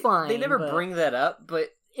 and that's fine. They never bring that up, but...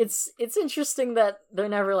 It's interesting that they're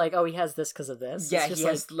never like, oh, he has this because of this. Yeah, he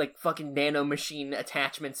has, like, fucking nanomachine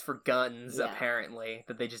attachments for guns, apparently,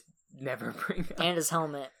 that they just never bring up. And his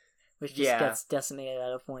helmet. Which just gets decimated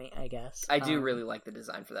at a point, I guess. I do really like the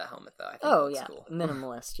design for that helmet, though. I think it looks cool.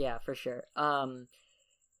 Minimalist, yeah, for sure.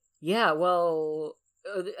 Yeah, well,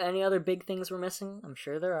 any other big things we're missing? I'm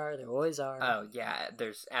sure there are. There always are. Oh, yeah,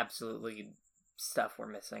 there's absolutely stuff we're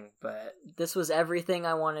missing, but... This was everything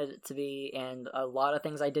I wanted it to be, and a lot of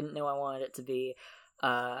things I didn't know I wanted it to be.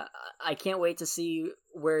 I can't wait to see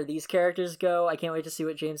where these characters go. I can't wait to see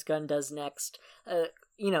what James Gunn does next.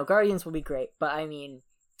 Guardians will be great, but I mean...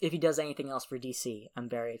 If he does anything else for DC, I'm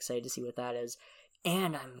very excited to see what that is.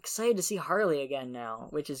 And I'm excited to see Harley again now,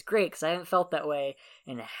 which is great, because I haven't felt that way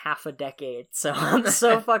in half a decade. So I'm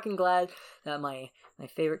so fucking glad that my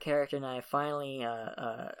favorite character and I finally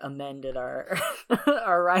amended our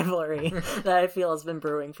our rivalry that I feel has been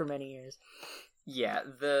brewing for many years. Yeah,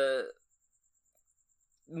 the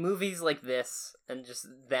movies like this, and just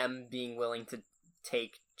them being willing to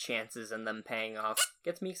take chances and them paying off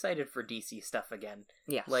gets me excited for DC stuff again.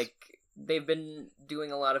 Yes. Like, they've been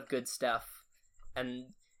doing a lot of good stuff and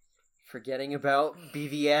forgetting about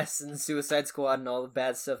BVS and Suicide Squad and all the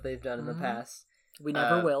bad stuff they've done in the past. We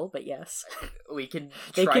never will, but yes. We can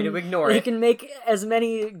try to ignore it. They can make as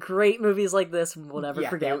many great movies like this, we'll never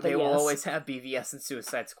forget. They will always have BVS and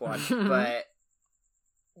Suicide Squad. But,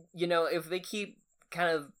 if they keep kind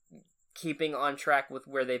of keeping on track with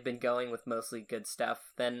where they've been going with mostly good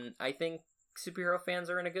stuff, then I think superhero fans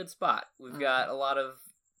are in a good spot. We've got a lot of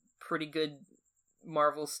pretty good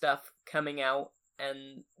Marvel stuff coming out,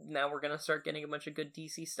 and now we're gonna start getting a bunch of good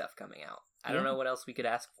DC stuff coming out. I don't know what else we could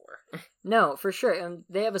ask for. No, for sure. And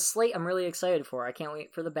they have a slate I'm really excited for. I can't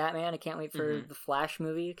wait for the Batman. I can't wait for the Flash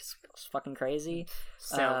movie, because it's fucking crazy.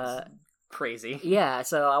 Sounds crazy. Yeah,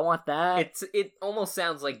 so I want that. It almost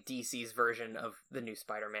sounds like DC's version of the new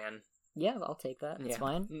Spider-Man. Yeah, I'll take that. It's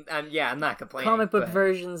fine. I'm not complaining. Comic book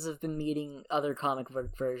versions have been meeting other comic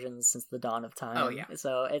book versions since the dawn of time. Oh, yeah.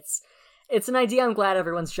 So it's an idea I'm glad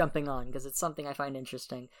everyone's jumping on, because it's something I find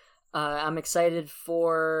interesting. I'm excited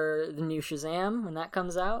for the new Shazam when that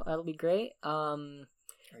comes out. That'll be great. Are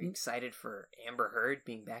you excited for Amber Heard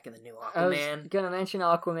being back in the new Aquaman? I was going to mention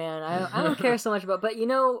Aquaman. I don't care so much about, but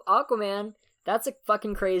Aquaman, that's a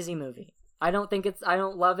fucking crazy movie. I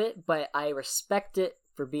don't love it, but I respect it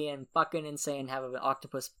for being fucking insane, have an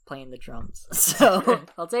octopus playing the drums. So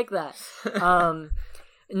I'll take that.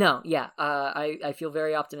 I feel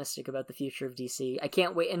very optimistic about the future of DC. I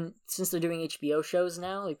can't wait, and since they're doing HBO shows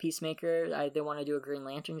now, like Peacemaker, they want to do a Green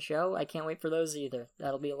Lantern show. I can't wait for those either.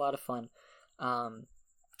 That'll be a lot of fun. And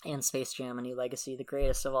Space Jam: A New Legacy, the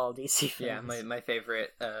greatest of all DC films. Yeah, my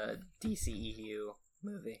favorite DCEU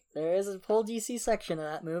movie. There is a whole DC section of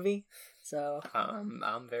that movie, so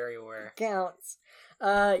I'm very aware. Counts.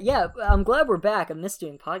 I'm glad we're back. I miss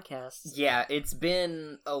doing podcasts. Yeah, it's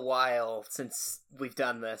been a while since we've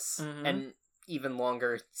done this, and even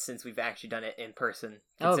longer since we've actually done it in person,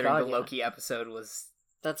 considering the Loki episode was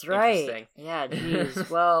That's right. Yeah, jeez.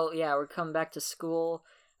 Well, yeah, we're coming back to school.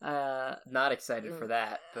 Not excited for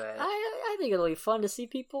that, but I think it'll be fun to see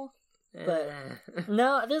people. But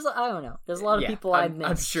no, I don't know. There's a lot of people I missed.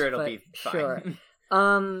 I'm sure it'll be fine. Sure.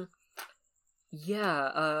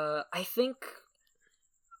 Yeah, I think,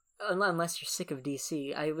 unless you're sick of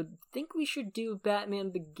DC, I would think we should do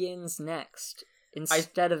Batman Begins next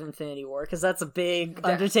instead of Infinity War, because that's a big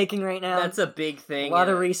undertaking right now. That's a big thing. A lot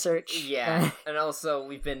of research. Yeah, and also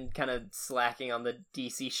we've been kind of slacking on the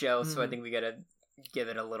DC show, so I think we gotta give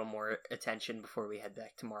it a little more attention before we head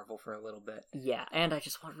back to Marvel for a little bit. Yeah, and I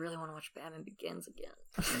just really want to watch Batman Begins again.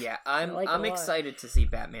 Yeah, I'm excited to see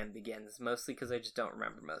Batman Begins, mostly because I just don't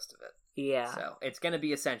remember most of it. Yeah. So it's gonna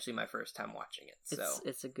be essentially my first time watching it. So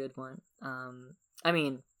it's a good one. I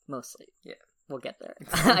mean, mostly. Yeah. We'll get there.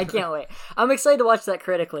 I can't wait. I'm excited to watch that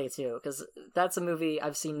critically, too, because that's a movie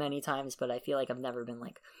I've seen many times, but I feel like I've never been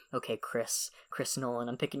like, okay, Chris Nolan,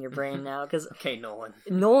 I'm picking your brain now, because... Okay,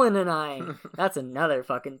 Nolan and I, that's another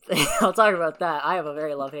fucking thing. I'll talk about that. I have a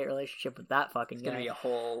very love-hate relationship with that fucking guy. It's going to be a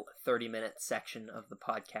whole 30-minute section of the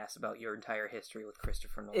podcast about your entire history with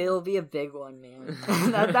Christopher Nolan. It'll be a big one, man.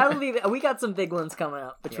 That'll be... We got some big ones coming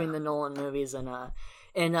up between the Nolan movies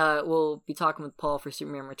and we'll be talking with Paul for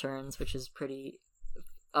Superman Returns, which is pretty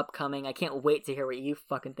upcoming. I can't wait to hear what you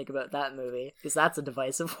fucking think about that movie, because that's a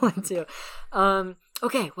divisive one, too.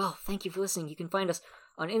 Okay, well, thank you for listening. You can find us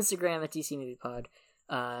on Instagram at DCMoviePod,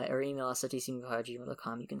 or email us at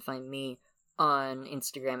DCMoviePod@gmail.com. You can find me on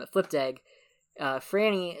Instagram at FlippedEgg.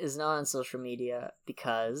 Franny is not on social media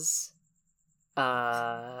because...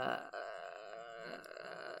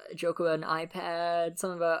 joke about an iPad,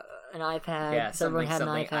 something about an iPad. Yeah, something had an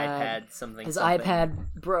iPad. His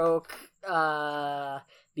iPad broke.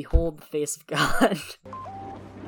 Behold the face of God.